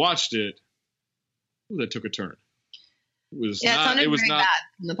once we watched it, that took a turn. It was not. It was not.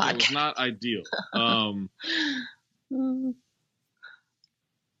 In the podcast. It was not ideal.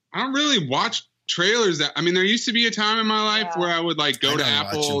 I don't really watch trailers there used to be a time in my life where I would go to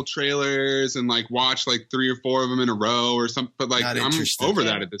Apple trailers and watch 3 or 4 of them in a row or something, but I'm over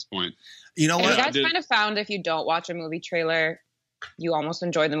that at this point. You know what? You guys kind of found if you don't watch a movie trailer, you almost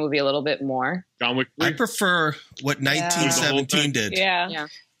enjoy the movie a little bit more. John Wick 3. I prefer what 1917 did. Yeah.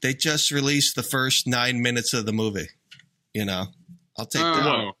 They just released the first 9 minutes of the movie. I'll take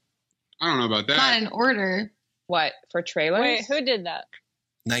that. I don't know about that. Not in order. What, for trailers? Wait, who did that?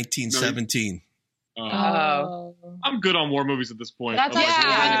 1917. I'm good on war movies at this point. That's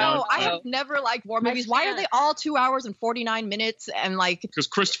I have never liked war movies. Why are they all 2 hours and 49 minutes and because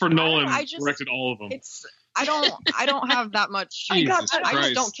Christopher Nolan directed all of them. I don't have that much. I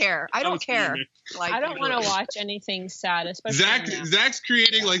just don't care. I don't care. Like, I don't want to watch anything sad, especially Zach's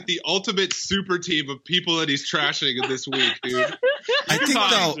creating like the ultimate super team of people that he's trashing this week, dude. I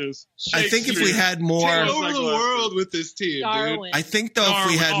think if we had more take over the world with this team, dude. I think though if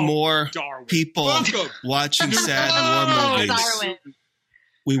we had more people watching sad war movies,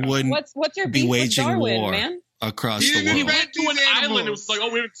 we wouldn't what's your be beef waging with Darwin, war man? across the world. He went to an island. It was like, oh,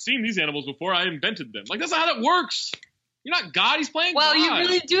 we haven't seen these animals before. I invented them. Like, that's not how that works. You're not God. He's playing God. You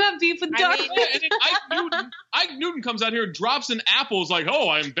really do have beef with Darwin. And then Ike Newton comes out here and drops an apple. It's like, oh,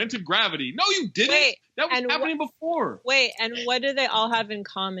 I invented gravity. No, you didn't. Wait, that was happening before. Wait, and what do they all have in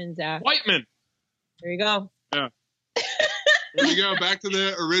common, Zach? White men. There you go. Yeah. There you go. Back to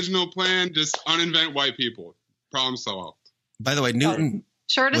the original plan. Just uninvent white people. Problem solved. By the way, Newton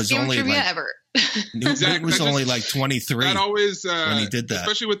shortest game trivia ever. Newton was only like 23 that always, when he did that.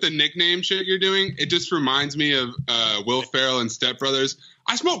 Especially with the nickname shit you're doing, it just reminds me of Will Ferrell and Step Brothers.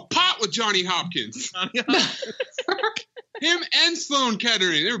 I smoked pot with Johnny Hopkins. Him and Sloan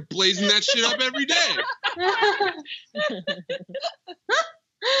Kettering. They were blazing that shit up every day.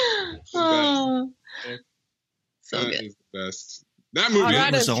 So that good. is the best. That movie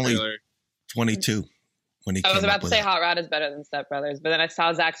was only 22 when he came I was about up to with say it. Hot Rod is better than Step Brothers, but then I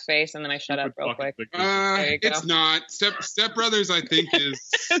saw Zach's face and then I shut up real quick. There you go. It's not. Step Brothers, I think, is...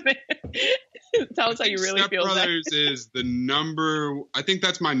 Tell us how you really Step feel. Brothers is the number... I think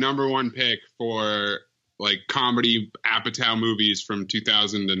that's my number one pick for, like, comedy Apatow movies from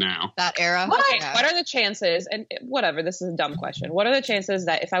 2000 to now. That era. Okay, what are the chances, and whatever, this is a dumb question. What are the chances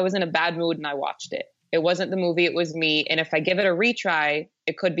that if I was in a bad mood and I watched it, it wasn't the movie, it was me, and if I give it a retry,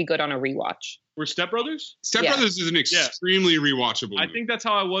 it could be good on a rewatch? Were Step Brothers? Step Brothers is an extremely rewatchable movie. I think that's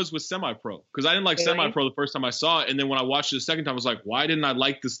how I was with Semi-Pro. Because I didn't like Semi-Pro the first time I saw it. And then when I watched it the second time, I was like, why didn't I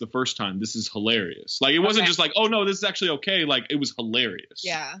like this the first time? This is hilarious. Like, it wasn't just like, oh, no, this is actually okay. Like, it was hilarious.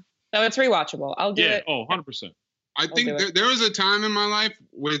 Yeah. So it's rewatchable. I'll do it. Oh, 100%. I think there was a time in my life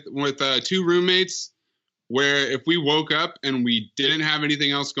with two roommates where if we woke up and we didn't have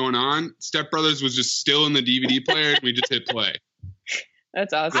anything else going on, Step Brothers was just still in the DVD player and we just hit play.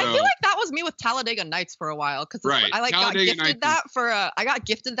 That's awesome. I feel like that was me with Talladega Nights for a while because I like got gifted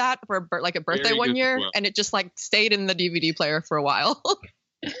that for a birthday Very one good year, as well. and it just like stayed in the DVD player for a while.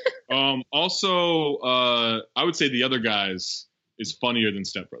 Also, I would say The Other Guys is funnier than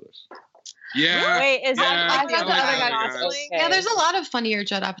Step Brothers. Yeah. Wait, is that Yeah, the other guy? Okay. Yeah, there's a lot of funnier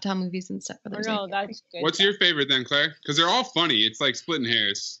Judd Apatow movies than Step Brothers. No, that's good. What's your favorite then, Claire? Because they're all funny. It's like splitting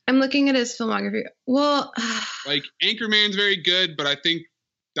hairs. I'm looking at his filmography. Well, Like Anchorman's very good, but I think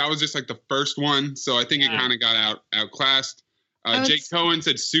that was just like the first one, so I think it kind of got outclassed. Jake Cohen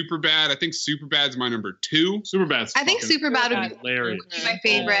said Superbad. I think Superbad's my number 2. Superbad's I think Superbad would be hilarious. my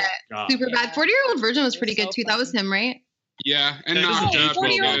favorite. God. Superbad. 40-Year-Old Virgin was pretty good too. That was him, right? Yeah, and That Knocked doesn't Up age well,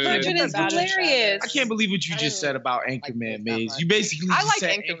 was though. good. Virgin is hilarious. I can't believe what you just said about Anchorman, Maze. You basically I just like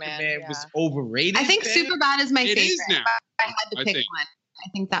said Anchorman, was overrated. I think then? Superbad is my It favorite. is now. If I had to I pick think. one. I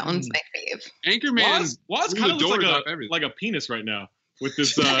think that one's my fave. Anchorman Waz blew kind the of looks doors off everything. like a penis right now with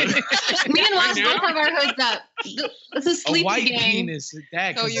this. Me and Waz both have our hoods up. This is A sleepy white gang. penis.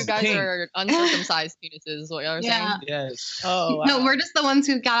 That, So you guys are uncircumcised penises, is what you're Yeah. saying? Yes. Oh, wow. No, we're just the ones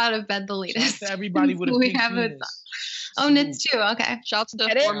who got out of bed the latest. To everybody with a We pink have penis. Oh, Nits too. Okay. Shouts to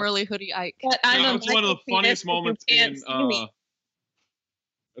Get it? formerly Hoodie Ike. But I'm a That's one of the micro funniest penis, you moments can't in. see me.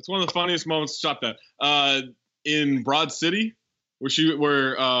 That's one of the funniest moments. Stop that. In Broad City,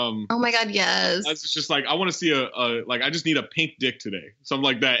 where Oh my God, yes. I was just like, I want to see I just need a pink dick today, something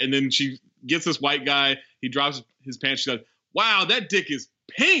like that. And then she gets this white guy. He drops his pants. She goes, "Wow, that dick is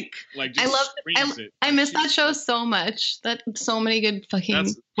pink!" Like, just screams it. I miss that show so much. That so many good fucking.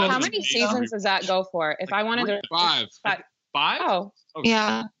 That's How an many amazing seasons does that go for? If I wanted to 5. 5? Oh,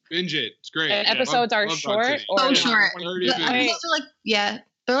 Yeah. Binge it. It's great. and episodes are Love short Broad City. or So short. 30 The minutes. episodes are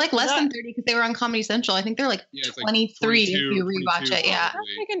they're like less than 30 because they were on Comedy Central. I think they're like Yeah, it's like 23 if 22, you rewatch 22 it. Yeah. probably.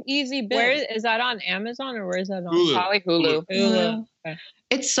 that's like an easy bit. Where is that on Amazon or where is that on? Hulu. Probably Hulu. Hulu. Okay.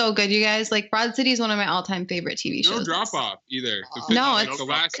 It's so good, you guys. Like Broad City is one of my all-time favorite TV shows. No drop off either. No, Like, it's the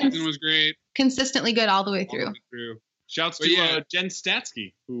last season was great. consistently good all the way through. Shouts But to yeah. Jen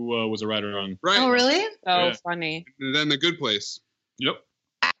Statsky, who was a writer on. Right. Oh, really? So Yeah. funny. And then The Good Place. Yep.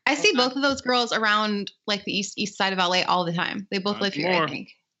 I see both of those girls around like the east side of LA all the time. They both Not live here, I anymore. think.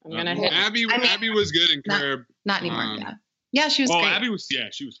 I'm gonna Well, hit. Abby I mean, Abby was good in not- Curb. Not anymore. Yeah, she was Oh, great. Abby was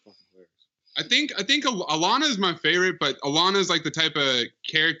she was fucking hilarious. I think Alana is my favorite, but Alana is like the type of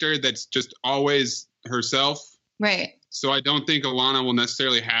character that's just always herself. Right. So I don't think Alana will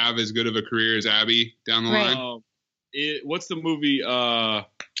necessarily have as good of a career as Abby down the Right. line. What's the movie?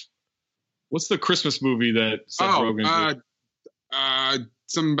 What's the Christmas movie that Seth Rogen did?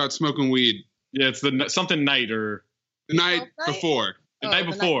 Something about smoking weed. Yeah, it's the something night or the night before. The night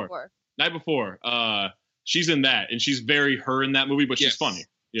before. Night before. She's in that, and she's very her in that movie, but she's funny.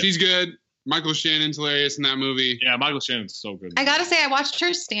 Yeah. She's good. Michael Shannon's hilarious in that movie. Yeah, Michael Shannon's so good. I gotta say, I watched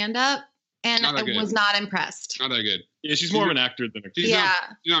her stand up, and I was not impressed. Not that good. Yeah, she's more of an actor than a. She's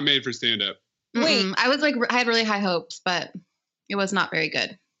not made for stand up. Wait, I was like, I had really high hopes, but it was not very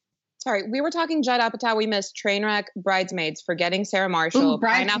good. Sorry, we were talking Judd Apatow. We missed Trainwreck, Bridesmaids, Forgetting Sarah Marshall,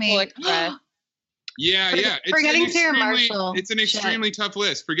 Pineapple Express. Yeah. Forgetting Sarah Marshall. It's an extremely tough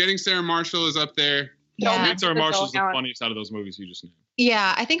list. Forgetting Sarah Marshall is up there. Forgetting Sarah Marshall is the funniest out of those movies you just named.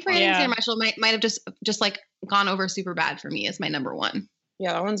 Yeah, I think Forgetting Sarah Marshall might have just like gone over super bad for me as my number one.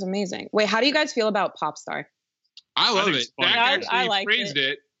 Yeah, that one's amazing. Wait, how do you guys feel about Popstar? I love it. Zach actually praised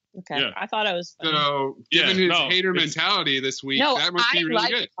it. Okay. I thought it was fun. So, given his hater mentality this week, that must be really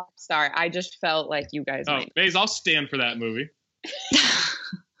good. Popstar. I just felt like you guys might. Baze, I'll stand for that movie.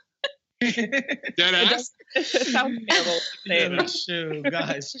 Dead ass? It sounds terrible. Chill,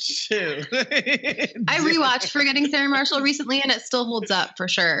 guys. Chill. I rewatched Forgetting Sarah Marshall recently, and it still holds up for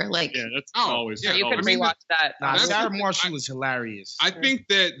sure. Like, yeah, that's always. Yeah, you can rewatch that. Sarah Marshall is hilarious. I think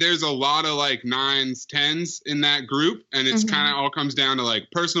that there's a lot of like 9s, 10s in that group, and it's kind of all comes down to like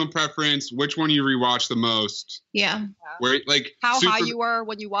personal preference, which one you rewatch the most. Yeah. Where like how high you were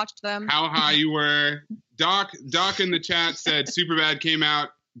when you watched them. How high you were. Doc in the chat said Superbad came out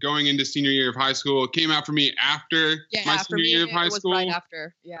going into senior year of high school. It came out for me after my senior year of high school. Right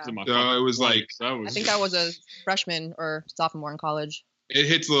after, yeah. So it was like I think I was a freshman or sophomore in college. It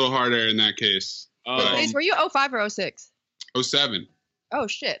hits a little harder in that case. Were you 05 or 06? 07. Oh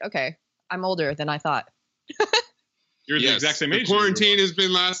shit. Okay, I'm older than I thought. You're the exact same age. The quarantine has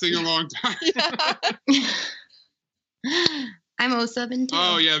been lasting a long time. I'm 07 too.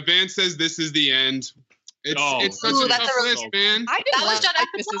 Oh yeah, Vance says this is the end. It's such a tough list, man. I didn't know that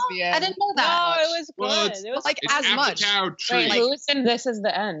this is the end. I didn't know that. No, it was good. Well, it was like as much. Wait, who's in This Is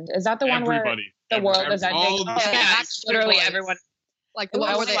the End? Is that the one where the world is ending? That's literally everyone. Like the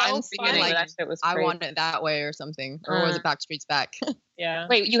one where they end singing like I want it that way or something. Or was it Backstreet's Back? Yeah.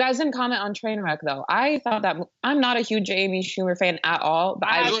 Wait, you guys didn't comment on Trainwreck though. I thought that I'm not a huge Amy Schumer fan at all, but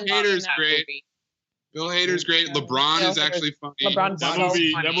I Bill Hader's great. Bill Hader's great. LeBron is actually funny. LeBron's that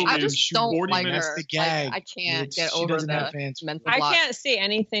movie I just don't 40 like minutes. her. The gag. Like, I can't get She over doesn't have the fans. mental I block. can't see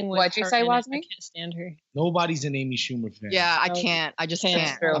anything with What'd you her say, in it. Wasmi? I can't stand her. Nobody's an Amy Schumer fan. Yeah, I can't. I just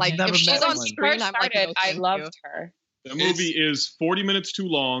can't. true. Like I've never if she's met on one. screen, I'm like, no, I thank loved you. her. The movie is 40 minutes too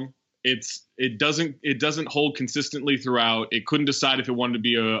long. It doesn't hold consistently throughout. It couldn't decide if it wanted to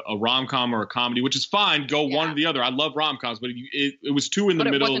be a rom-com or a comedy, which is fine. Go one or the other. I love rom-coms, but it was too in the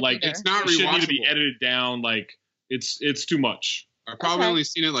middle. Like it's not it should need to be rewatchable. edited down. Like it's too much. I've probably only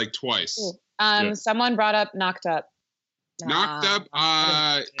seen it like twice. Cool. Someone brought up Knocked Up. Knocked Up.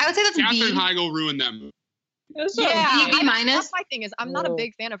 I would say that's Katherine B. Heigl ruined that movie. B minus. That's my thing is I'm not a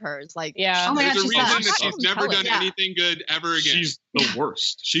big fan of hers. Like Oh my There's gosh, a she reason sucks. that she's never done anything good ever again. She's the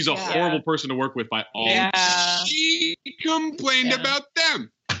worst. She's a horrible person to work with by all. She complained about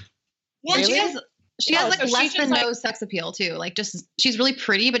them. What? And she has like so she less just, than like- no sex appeal too. Like just she's really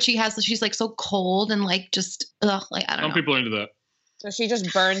pretty, but she's like so cold and like just like I don't Some know. people are into that. So she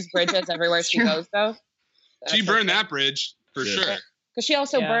just burns bridges everywhere she goes, though. She burned that bridge for sure. Because she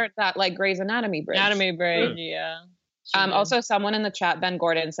also burnt that like Grey's Anatomy bridge. Anatomy bridge, yeah. Also, someone in the chat, Ben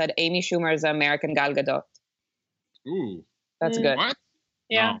Gordon, said Amy Schumer is the American Gal Gadot. Ooh, that's good. What?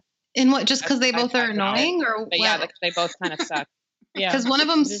 Yeah. And what? Just because they both are annoying, or But yeah, they both kind of suck. Yeah. because one of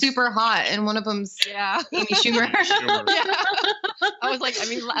them's super hot and one of them's Amy Schumer. I was like, I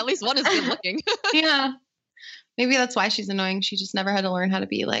mean, at least one is good looking. Yeah. Maybe that's why she's annoying. She just never had to learn how to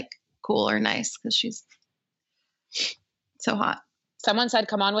be like cool or nice because she's so hot. Someone said,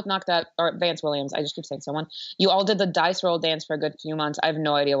 come on with Knocked Up, or Vance Williams. I just keep saying someone. You all did the dice roll dance for a good few months. I have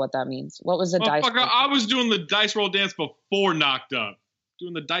no idea what that means. What was the dice roll? I was doing the dice roll dance before Knocked Up.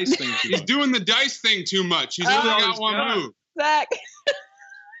 Doing the dice thing too much. He's doing the dice thing too much. He's only got one move. Zach.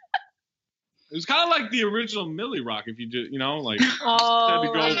 It was kind of like the original Millie Rock, if you do, like Oh, had to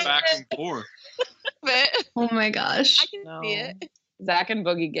go back and forth. Oh my gosh. I can see it. Zach and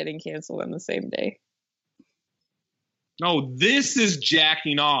Boogie getting canceled on the same day. No, this is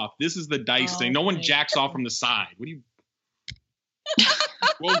jacking off. This is the dice thing. No one jacks off from the side. What do you?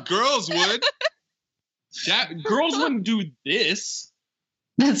 Well, girls would. Girls wouldn't do this.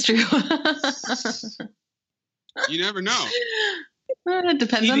 That's true. You never know. It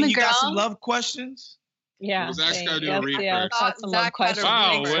depends Ethan, on the you girl. got some love questions? Yeah. Well, Zach's got to do a Yes, read yeah, first. got some Zach love had a questions.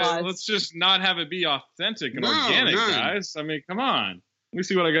 Wow, Thanks, let's just not have it be authentic and No, organic, none. guys. I mean, come on. Let me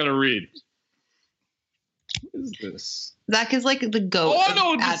see what I got to read. What is this? Zach is like the goat. Oh, I know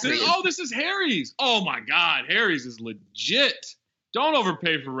what ad this is. reads. Oh, this is Harry's. Oh my God, Harry's is legit. Don't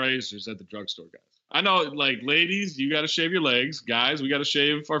overpay for razors at the drugstore, guys. I know, like, ladies, you got to shave your legs. Guys, we got to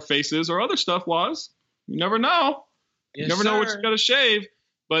shave our faces or other stuff, Waz. You never know. Yes, you never know what you got to shave.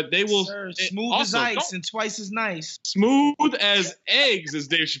 But they will. Smooth as ice and twice as nice. Smooth as eggs, as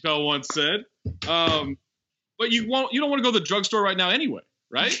Dave Chappelle once said. But you don't want to go to the drugstore right now anyway,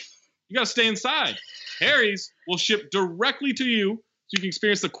 right? You got to stay inside. Harry's will ship directly to you so you can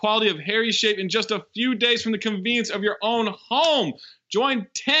experience the quality of Harry's shave in just a few days from the convenience of your own home. Join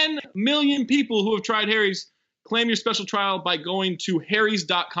 10 million people who have tried Harry's. Claim your special trial by going to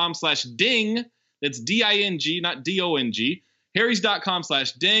harrys.com/ding. That's D-I-N-G, not D-O-N-G.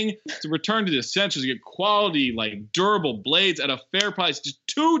 harrys.com/ding to return to the essentials. You get quality, like, durable blades at a fair price. Just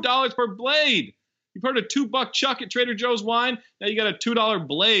 $2 per blade. You've heard of $2 chuck at Trader Joe's wine? Now you got a $2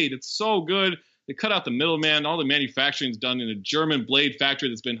 blade. It's so good. They cut out the middleman. All the manufacturing is done in a German blade factory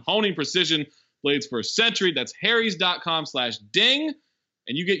that's been honing precision blades for a century. That's harrys.com/ding.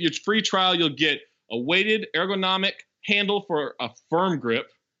 And you get your free trial. You'll get a weighted ergonomic handle for a firm grip.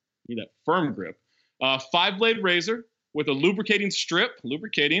 You need that firm grip. 5-blade razor with a lubricating strip,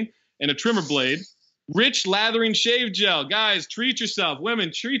 and a trimmer blade. Rich lathering shave gel. Guys, treat yourself.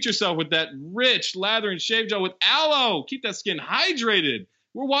 Women, treat yourself with that rich lathering shave gel with aloe. Keep that skin hydrated.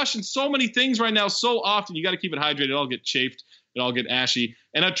 We're washing so many things right now so often. You got to keep it hydrated. It all get chafed. It all get ashy.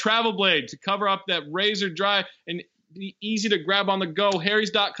 And a travel blade to cover up that razor dry and be easy to grab on the go.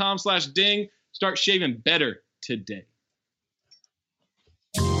 harrys.com/ding. Start shaving better today.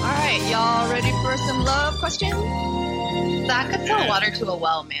 All right, y'all ready for some love questions? Zach could sell water to a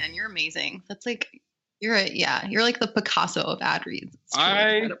well, man. You're amazing. That's like, you're like the Picasso of ad reads. It's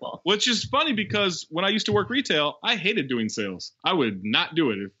truly incredible. Which is funny because when I used to work retail, I hated doing sales. I would not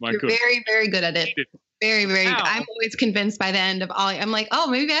do it if I could. You're very, very good at it. Very, very good. I'm always convinced by the end of all. I'm like, oh,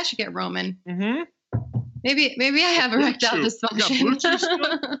 maybe I should get Roman. Mm-hmm. Maybe I have erectile dysfunction.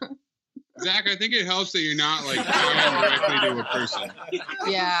 Zach, I think it helps that you're not like talking directly to a person.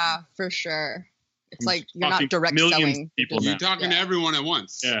 Yeah, for sure. It's like you're not direct selling. You're talking to everyone at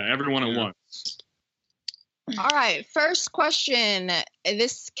once. Yeah, everyone at once. All right, first question.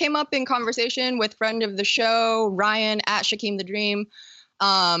 This came up in conversation with friend of the show, Ryan at Shakeem the Dream.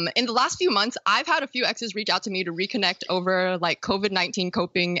 In the last few months, I've had a few exes reach out to me to reconnect over like COVID-19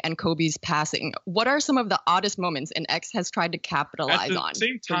 coping and Kobe's passing. What are some of the oddest moments an ex has tried to capitalize on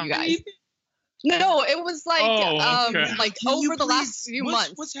same for time? you guys? No, it was like like Can you over the please- last few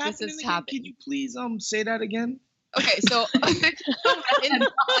months. What's this happening has again? happened. Can you please say that again? Okay, so in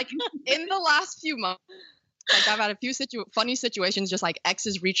the last few months, like I've had a few funny situations, just like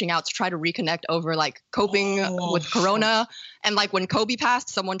exes reaching out to try to reconnect over like coping with Corona, and like when Kobe passed,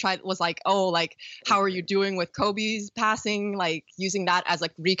 someone was like, oh, like how are you doing with Kobe's passing? Like using that as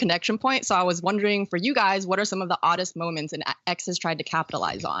like reconnection point. So I was wondering for you guys, what are some of the oddest moments an exes tried to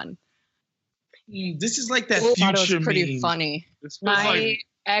capitalize on? This is like that I thought it future was pretty meme. funny. My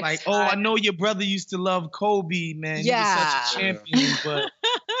ex, Like, oh, I know your brother used to love Kobe, man. Yeah. He was such a champion, but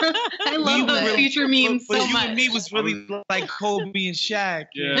I love those future memes but so you much. and me was really like Kobe and Shaq.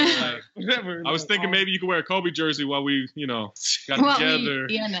 Yeah. Like, whatever. I was thinking maybe you could wear a Kobe jersey while we, got Well, together.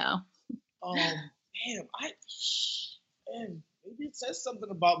 no. Damn, maybe it says something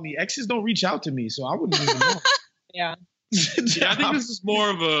about me. Exes don't reach out to me, so I wouldn't even know. Yeah. Yeah, I think this is more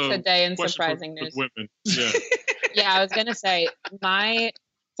of a Today in question surprising for news. women. Yeah. Yeah, I was gonna say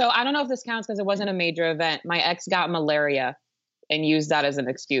so I don't know if this counts because it wasn't a major event. My ex got malaria and used that as an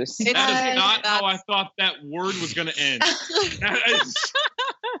excuse. That is not how I thought that word was going to end.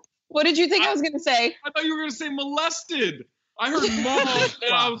 What did you think I was gonna say? I thought you were going to say molested. I heard mom,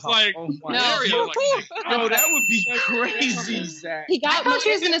 and I was like, malaria. No. Like, Bro, that would be crazy, Zach. He got I thought she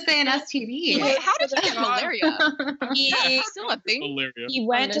was going to say an STD. Wait, how did you get malaria? He, That's still a thing. malaria. he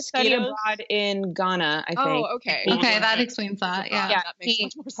went to study Mosquitoes? abroad in Ghana, I think. Oh, okay. Okay, that explains that. Yeah. Yeah, that makes he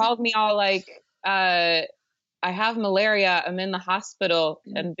much more sense. called me all like, I have malaria. I'm in the hospital,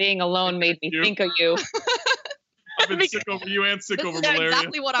 and being alone made me You. think of you. I've been sick over you and sick This over is malaria.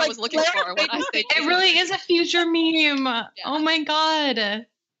 exactly what I was looking for when I say It really is a future meme. Oh my god.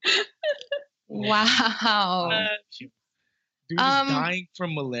 Wow. Dude is dying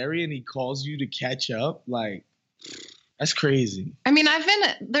from malaria and he calls you to catch up. Like, that's crazy. I mean,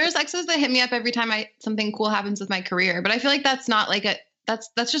 there's exes that hit me up every time something cool happens with my career, but I feel like that's not like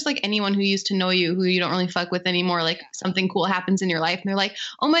that's just like anyone who used to know you, who you don't really fuck with anymore. Like something cool happens in your life and they're like,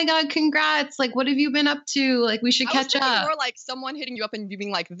 oh my God, congrats. Like, what have you been up to? Like, we should I was catch thinking up. more like someone hitting you up and you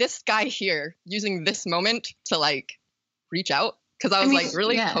being like, this guy here using this moment to like reach out. Because I was mean, like,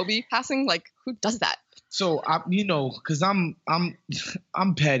 really? yeah. Kobe passing? Like, who does that? So because I'm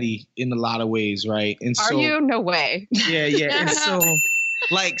petty in a lot of ways, right? And Are you? No way. Yeah. And so,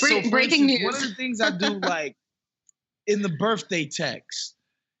 like, breaking news. One of the things I do, like, in the birthday text,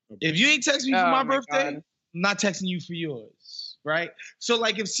 if you ain't text me for my birthday, I'm not texting you for yours, right? So,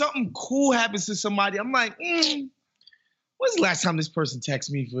 like, if something cool happens to somebody, I'm like, when's the last time this person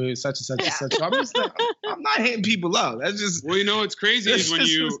texted me for such and such and such? I'm not hitting people up. That's just. Well, what's crazy is when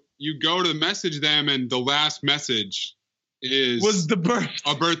you go to message them and the last message was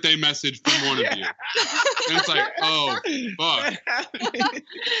a birthday message from one of you. And it's like, oh, fuck.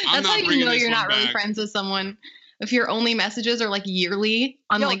 That's how you know you're not really friends with someone. If your only messages are like yearly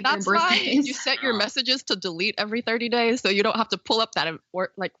on like their birthdays. You set your messages to delete every 30 days so you don't have to pull up that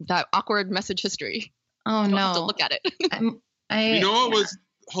awkward message history. Oh, you don't no. have to look at it. What was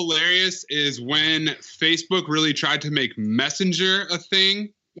hilarious is when Facebook really tried to make Messenger a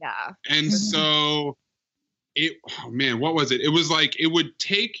thing. Yeah. And so what was it? It was like, it would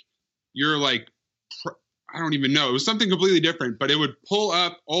take your I don't even know. It was something completely different, but it would pull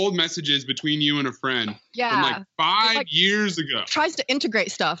up old messages between you and a friend from like 5 years ago. Tries to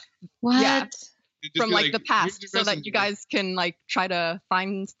integrate stuff. What? Yeah. From like the past so that you guys can like try to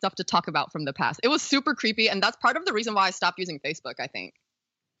find stuff to talk about from the past. It was super creepy, and that's part of the reason why I stopped using Facebook, I think.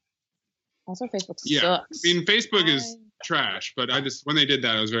 Also, Facebook sucks. Yeah. I mean, Facebook is trash, but when they did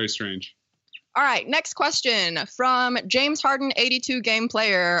that, it was very strange. All right, next question from James Harden 82 game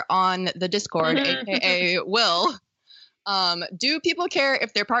player on the Discord, aka Will. Do people care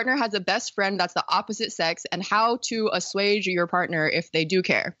if their partner has a best friend that's the opposite sex, and how to assuage your partner if they do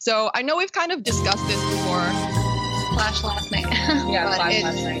care? So I know we've kind of discussed this before. Flash last night.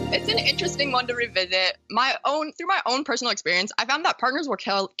 Last night. It's an interesting one to revisit. Through my own personal experience, I found that partners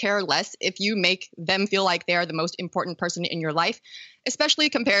will care less if you make them feel like they are the most important person in your life, especially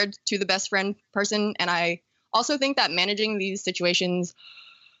compared to the best friend person. And I also think that managing these situations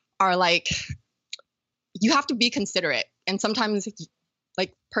are like, you have to be considerate. And sometimes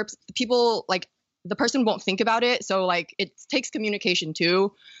like people, like the person won't think about it. So like it takes communication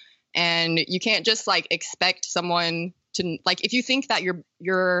too. And you can't just like expect someone to like, if you think that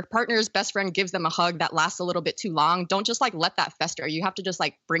your partner's best friend gives them a hug that lasts a little bit too long, don't just like let that fester. You have to just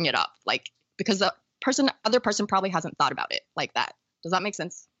like bring it up, like, because the other person probably hasn't thought about it like that. Does that make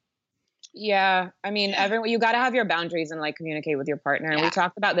sense? Yeah. I mean, you got to have your boundaries and like communicate with your partner. And we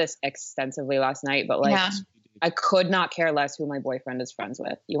talked about this extensively last night, but like, I could not care less who my boyfriend is friends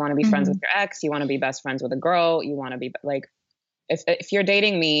with. You want to be friends with your ex. You want to be best friends with a girl. You want to be like, if you're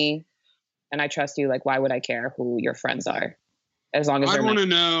dating me and I trust you, like, why would I care who your friends are? As long as I want to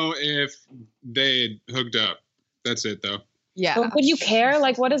know if they hooked up. That's it, though. Yeah. But would you care?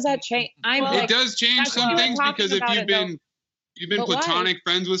 Like, what does that change? It does change some things, because if you've been platonic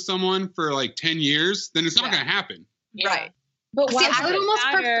friends with someone for like 10 years, then it's not going to happen. Yeah. Right. But why I would almost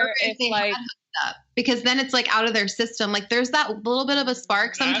prefer if they like, had hooked up, because then it's like out of their system. Like there's that little bit of a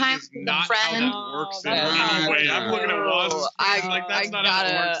spark sometimes with a friend. Works in way. I'm looking at Waz. That's not how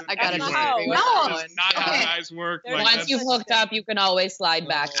it works. I gotta disagree with that. Not how guys work. Once you've hooked up, you can always slide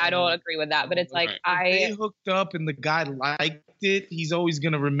back. I don't agree with that, but it's like if they hooked up and the guy liked it, he's always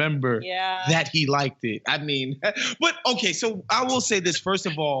gonna remember that he liked it. I mean, but okay. So I will say this first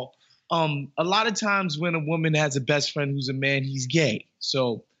of all. A lot of times when a woman has a best friend who's a man, he's gay.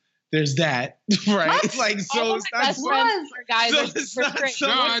 So there's that, right? What? It's like, so it's not best friends for guys. So it's not so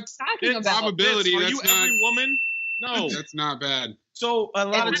no, it's probability. Are that's you not, every woman? No, that's not bad. So a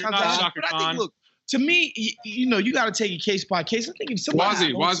lot of times, but I think, look, to me, you got to take it case by case. I think if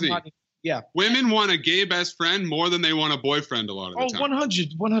somebody, Wazzy. Yeah. Women want a gay best friend more than they want a boyfriend a lot of the time.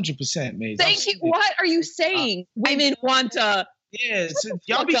 100%, mate. Thank you. What are you saying? Women want a... Yeah,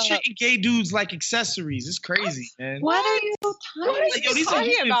 y'all be treating gay dudes like accessories. It's crazy, man. What are you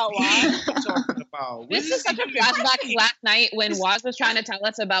talking about? This is such a flashback to last night when Waz was trying to tell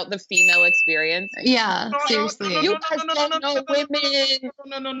us about the female experience. Yeah, seriously. You guys don't know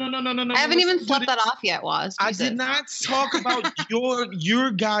women. No. I haven't even slept that off yet, Waz. I did not talk about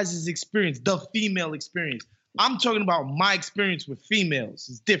your guys' experience, the female experience. I'm talking about my experience with females.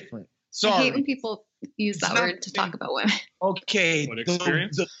 It's different. Sorry. I hate when people use that word to talk about women. Okay. What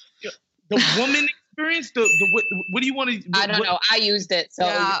experience? The woman experience? What do you want to... I don't know. I used it. So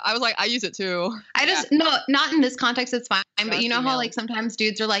yeah, I was like, I use it too. I just... No, not in this context. It's fine. But you know how like sometimes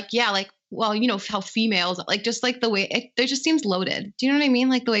dudes are like, yeah, like, well, you know how females... Like just like the way... It just seems loaded. Do you know what I mean?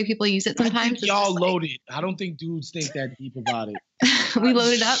 Like the way people use it sometimes. I think y'all loaded. I don't think dudes think that deep about it. We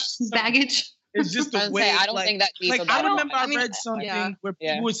loaded up baggage. It's just the way... I don't think that deep about it. I remember I read something where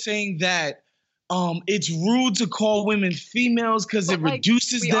people were saying that it's rude to call women females because it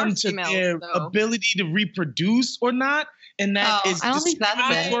reduces them to their ability to reproduce or not. And that is I don't think that's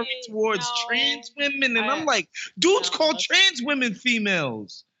discriminatory towards trans women. And I'm like, dudes call trans women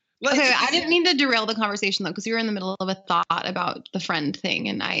females. Like, okay, I didn't mean to derail the conversation though, because you were in the middle of a thought about the friend thing,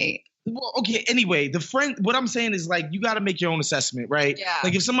 and Well, okay, anyway, the friend, what I'm saying is like, you got to make your own assessment, right? Yeah.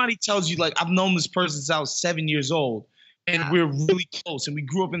 Like if somebody tells you like, I've known this person since I was 7 years old and we're really close and we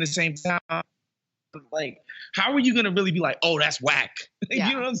grew up in the same town, like, how are you going to really be like, oh, that's whack? Yeah.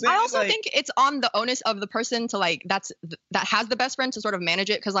 You know what I'm saying? I also like, think it's on the onus of the person to like, that has the best friend to sort of manage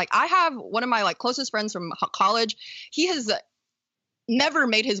it. Cause like I have one of my like closest friends from college. He has never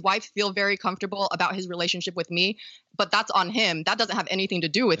made his wife feel very comfortable about his relationship with me, but that's on him. That doesn't have anything to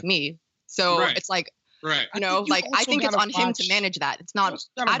do with me. So it's like, you know, like I think it's on him to manage that. It's not,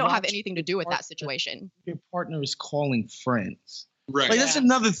 I don't have anything to do with that situation. Your partner is calling friends. Right. Like that's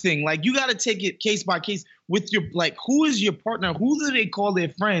another thing. Like you got to take it case by case with your, like, who is your partner? Who do they call their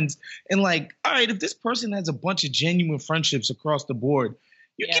friends? And like, all right, if this person has a bunch of genuine friendships across the board,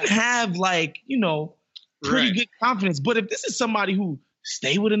 you can have like, you know, pretty good confidence. But if this is somebody who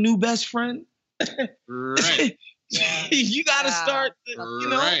stay with a new best friend, you got to start, you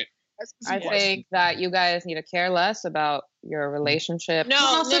know. I think that you guys need to care less about your relationship.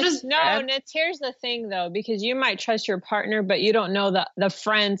 No, Nitz, here's the thing though, because you might trust your partner, but you don't know the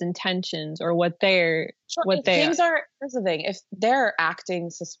friend's intentions or what they're Here's the thing: if they're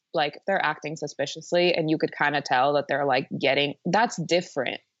acting suspiciously, and you could kind of tell that they're like that's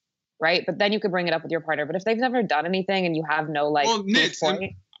different, right? But then you could bring it up with your partner. But if they've never done anything and you have no like,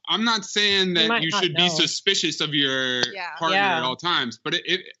 I'm not saying that you should be suspicious of your partner at all times, but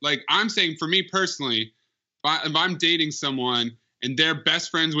it like I'm saying for me personally, if I'm dating someone and they're best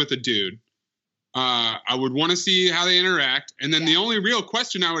friends with a dude, I would want to see how they interact. And then the only real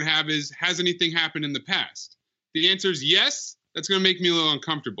question I would have is, has anything happened in the past? The answer is yes. That's going to make me a little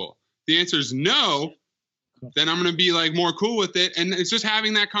uncomfortable. The answer is no. Then I'm going to be like more cool with it. And it's just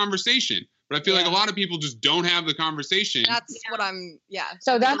having that conversation. But I feel like a lot of people just don't have the conversation. That's what I'm,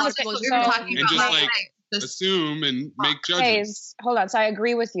 So that's what we're talking about. And just like assume and make judgments. Hold on. So I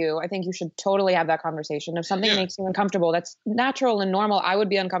agree with you. I think you should totally have that conversation. If something makes you uncomfortable, that's natural and normal. I would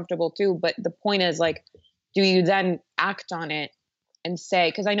be uncomfortable too. But the point is, like, do you then act on it and say,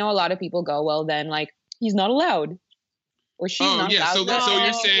 because I know a lot of people go, well, then like he's not allowed. Or she's not allowed. So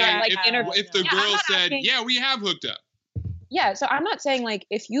you're saying if the girl said, we have hooked up. Yeah, so I'm not saying like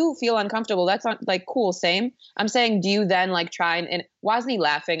if you feel uncomfortable, that's not like cool, same. I'm saying, do you then like try and Wozni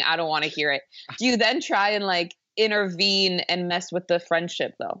laughing? I don't want to hear it. Do you then try and like intervene and mess with the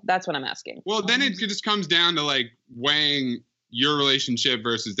friendship though? That's what I'm asking. Well, then it just comes down to like weighing your relationship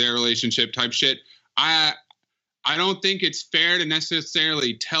versus their relationship type shit. I don't think it's fair to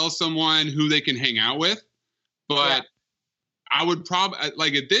necessarily tell someone who they can hang out with, but I would probably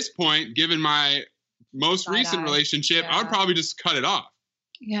like at this point, given my most recent relationship, I would probably just cut it off.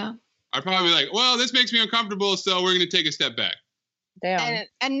 Yeah. I'd probably be like, well, this makes me uncomfortable, so we're going to take a step back. Damn.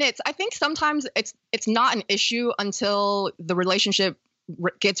 And Nitz, I think sometimes it's not an issue until the relationship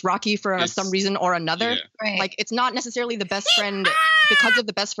gets rocky for some reason or another. Right. Like it's not necessarily the best friend because of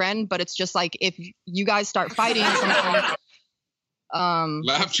the best friend, but it's just like if you guys start fighting sometimes.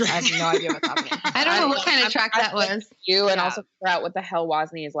 Laugh track. I have no idea what's happening. I don't know what kind of track that was. And also figure out what the hell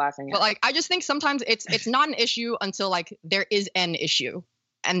Wozni is laughing at. But like, I just think sometimes it's not an issue until like there is an issue,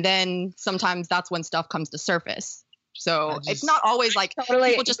 and then sometimes that's when stuff comes to surface. So it's not always like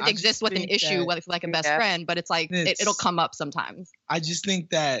people just exist with an issue with like a best friend, but it's like it'll come up sometimes. I just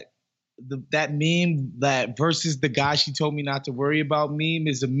think that that meme that versus the guy she told me not to worry about meme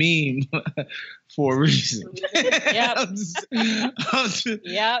is a meme for a reason. Yep.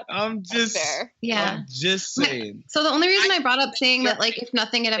 I'm just saying. So the only reason I brought up saying that like if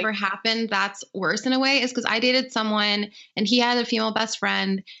nothing had ever happened, that's worse in a way, is because I dated someone and he had a female best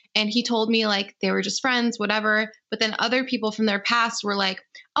friend and he told me like they were just friends, whatever. But then other people from their past were like,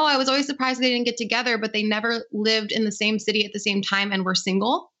 oh, I was always surprised they didn't get together, but they never lived in the same city at the same time and were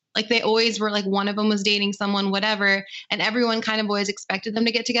single. Like they always were like one of them was dating someone, whatever. And everyone kind of always expected them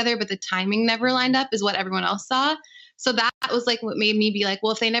to get together, but the timing never lined up is what everyone else saw. So that was like what made me be like,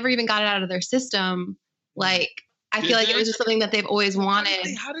 well, if they never even got it out of their system, like I feel like it was just something that they've always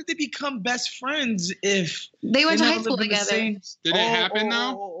wanted. How did they become best friends if they went to high school together? Did it happen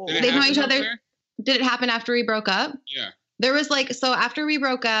though? They know each other. Did it happen after we broke up? Yeah. There was like, so after we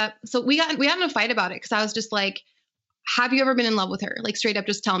broke up, so we got in a fight about it because I was just like, have you ever been in love with her? Like straight up,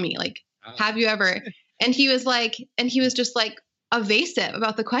 just tell me, like, have you ever? And he was just like evasive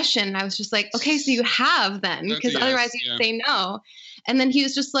about the question. And I was just like, okay, so you have then, because otherwise you'd say no. And then he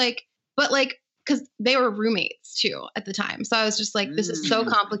was just like, but like, because they were roommates too at the time. So I was just like, this is so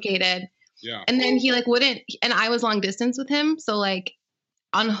complicated. Yeah. And then he like wouldn't, and I was long distance with him. So like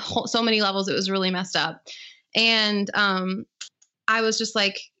on so many levels, it was really messed up. And I was just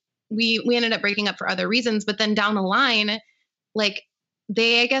like, we ended up breaking up for other reasons. But then down the line, like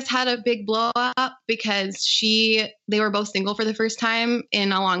they, I guess, had a big blow up because they were both single for the first time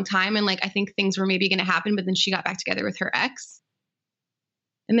in a long time. And like, I think things were maybe going to happen, but then she got back together with her ex.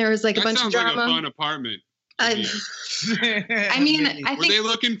 And there was like a bunch of drama. Sounds like a fun apartment. I mean, I think. Were they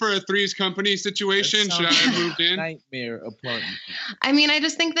looking for a Three's Company situation? Should I have moved in? Nightmare apartment. I mean, I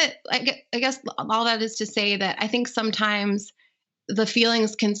just think that, I guess all that is to say that I think sometimes the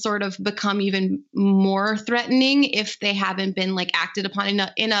feelings can sort of become even more threatening if they haven't been like acted upon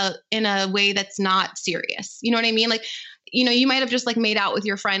in a way that's not serious. You know what I mean? Like, you know, you might have just like made out with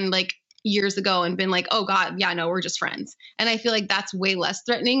your friend like years ago and been like, oh God, yeah, no, we're just friends. And I feel like that's way less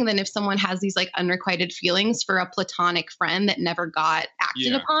threatening than if someone has these like unrequited feelings for a platonic friend that never got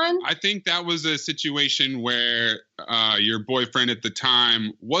acted upon. I think that was a situation where your boyfriend at the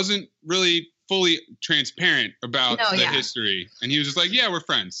time wasn't really fully transparent about the history. And he was just like, yeah, we're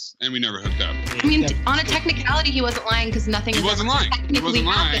friends. And we never hooked up. I mean, on a technicality, he wasn't lying because nothing He wasn't lying, happened,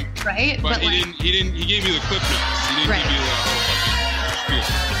 right? But he gave you the clip notes. He didn't give you the whole fucking spiel.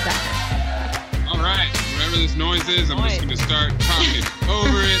 Exactly. All right, whatever this noise is, I'm just going to start talking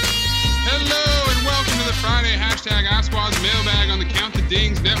over it. Hello and welcome to the Friday #AskWaz mailbag on the Count the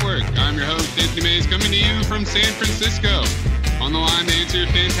Dings Network. I'm your host, Anthony Mays, coming to you from San Francisco. On the line to answer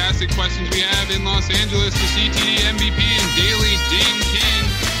fantastic questions we have in Los Angeles, the CTD MVP and Daily Ding King.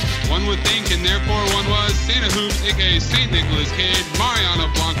 One would think, and therefore one was, Santa Hoops, aka St. Nicholas Kid, Mariano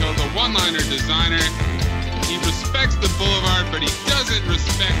Blanco, the one-liner designer. He respects the Boulevard, but he doesn't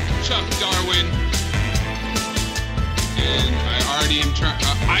respect Chuck Darwin. And I already am trying.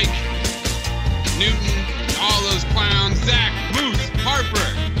 Ike, Newton, all those clowns. Zach, Moose, Harper,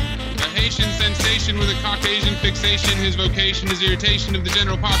 a Haitian sensation with a Caucasian fixation. His vocation is irritation of the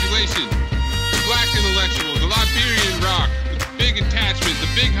general population. The black intellectual, the Liberian rock, the big attachment,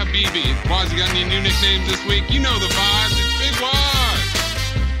 the big Habibi. Waz, you got any new nicknames this week? You know the vibes. It's Big Waz.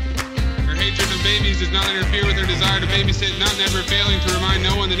 Hatred of babies does not interfere with her desire to babysit, not never failing to remind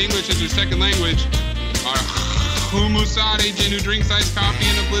no one that English is her second language. Our Humusad agent who drinks iced coffee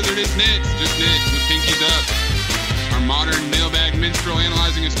in a blizzard is Nits, just Nits with pinkies up. Our modern mailbag minstrel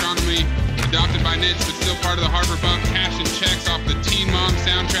analyzing astronomy, adopted by Nits but still part of the Harper Bump, cashing checks off the Teen Mom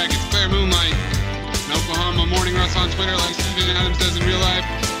soundtrack. It's Claire Moonlight. An Oklahoma morning Russ on Twitter like Steven Adams does in real life.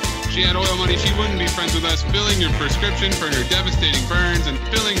 If she had oil money, she wouldn't be friends with us, filling her prescription for her devastating burns and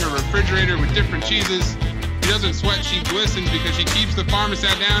filling her refrigerator with different cheeses. She doesn't sweat, she glistens because she keeps the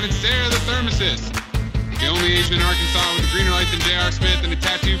pharmacist down. It's Sarah the Thermocist. The only Asian in Arkansas with a greener light than J.R. Smith and a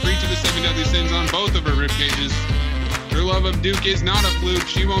tattoo for each of the 7 deadly sins on both of her rib cages. Her love of Duke is not a fluke.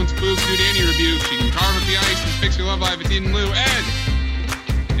 She won't spook due to any rebuke. She can carve up the ice and fix your love life at Eden Lou. And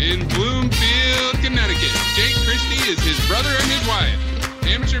in Bloomfield, Connecticut, Jake Christie is his brother and his wife.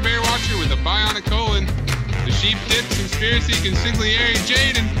 Amateur bear watcher with a bionic colon. The sheep dip conspiracy consigliere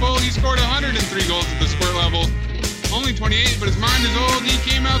Jade in full. He scored 103 goals at the squirt level. Only 28, but his mind is old. He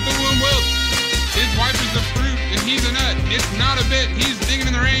came out the womb wilt. His wife is the fruit, and he's a nut. It's not a bit. He's digging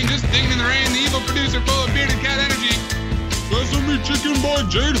in the rain, just digging in the rain. The evil producer full of bearded cat energy. Sesame Chicken by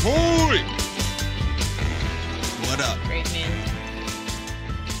Jade Hoy. What up? Great man.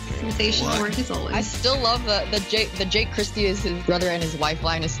 Sensational work as always. I still love the Jake Christie is his brother and his wife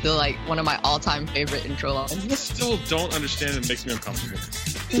line is still like one of my all-time favorite intro lines. I still don't understand. It makes me uncomfortable.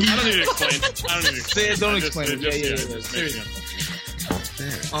 I don't need to explain. Don't explain it. Yeah.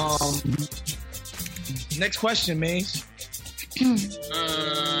 Next question, Maze.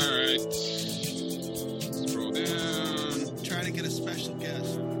 Alright. Scroll down. Trying to get a special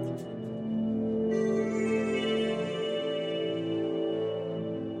guest.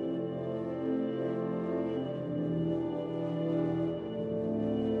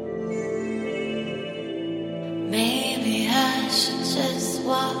 Maybe I should just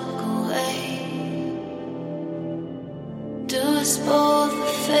walk away. Do us both a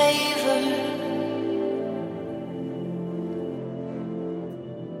favor.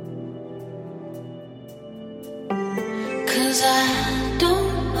 I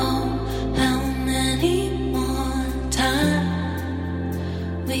don't know how many more times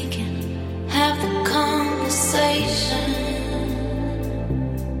we can have the conversation.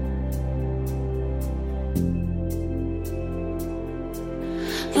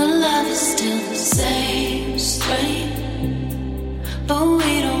 The love is still the same strain, but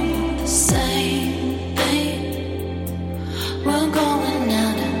we don't want the same thing. We're going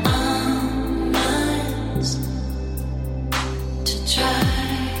out and I'm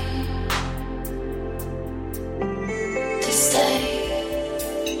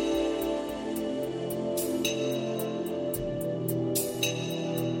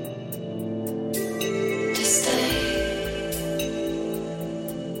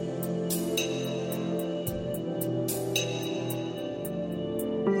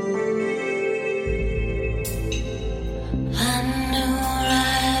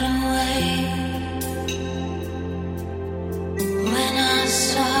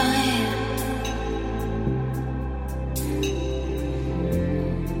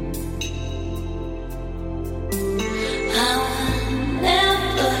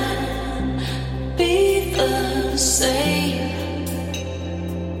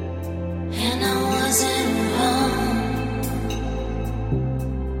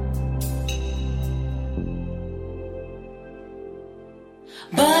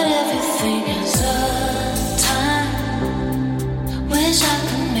But everything has a time. Wish I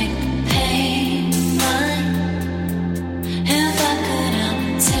could make the pain mine. If I could, I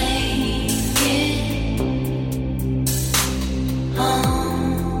would take it away.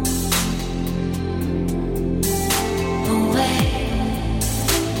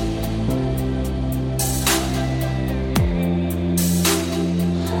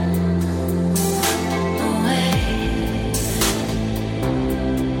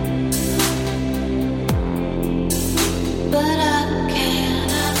 But I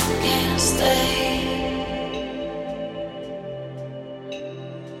can't stay.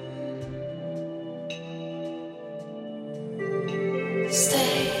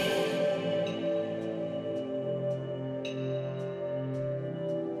 Stay.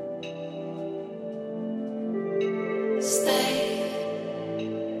 Stay.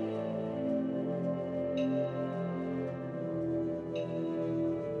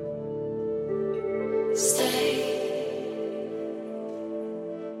 Stay.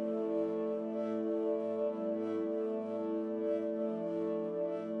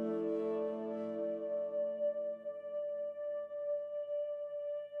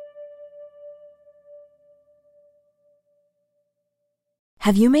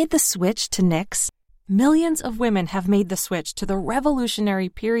 Have you made the switch to Knix? Millions of women have made the switch to the revolutionary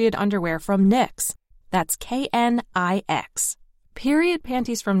period underwear from Knix. That's Knix. Period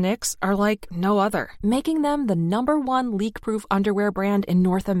panties from Knix are like no other, making them the #1 leak-proof underwear brand in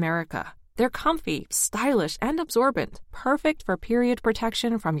North America. They're comfy, stylish, and absorbent, perfect for period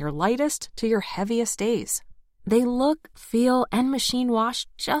protection from your lightest to your heaviest days. They look, feel, and machine wash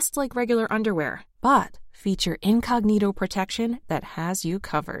just like regular underwear, but feature incognito protection that has you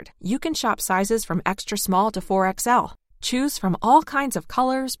covered. You can shop sizes from extra small to 4XL. Choose from all kinds of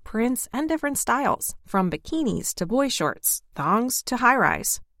colors, prints, and different styles, from bikinis to boy shorts, thongs to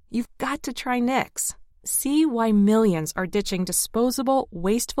high-rise. You've got to try Knix. See why millions are ditching disposable,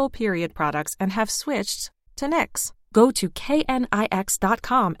 wasteful period products and have switched to Knix. Go to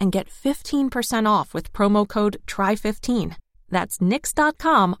knix.com and get 15% off with promo code TRY15. That's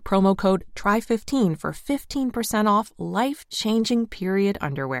knix.com, promo code TRY15 for 15% off life-changing period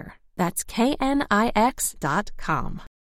underwear. That's knix.com.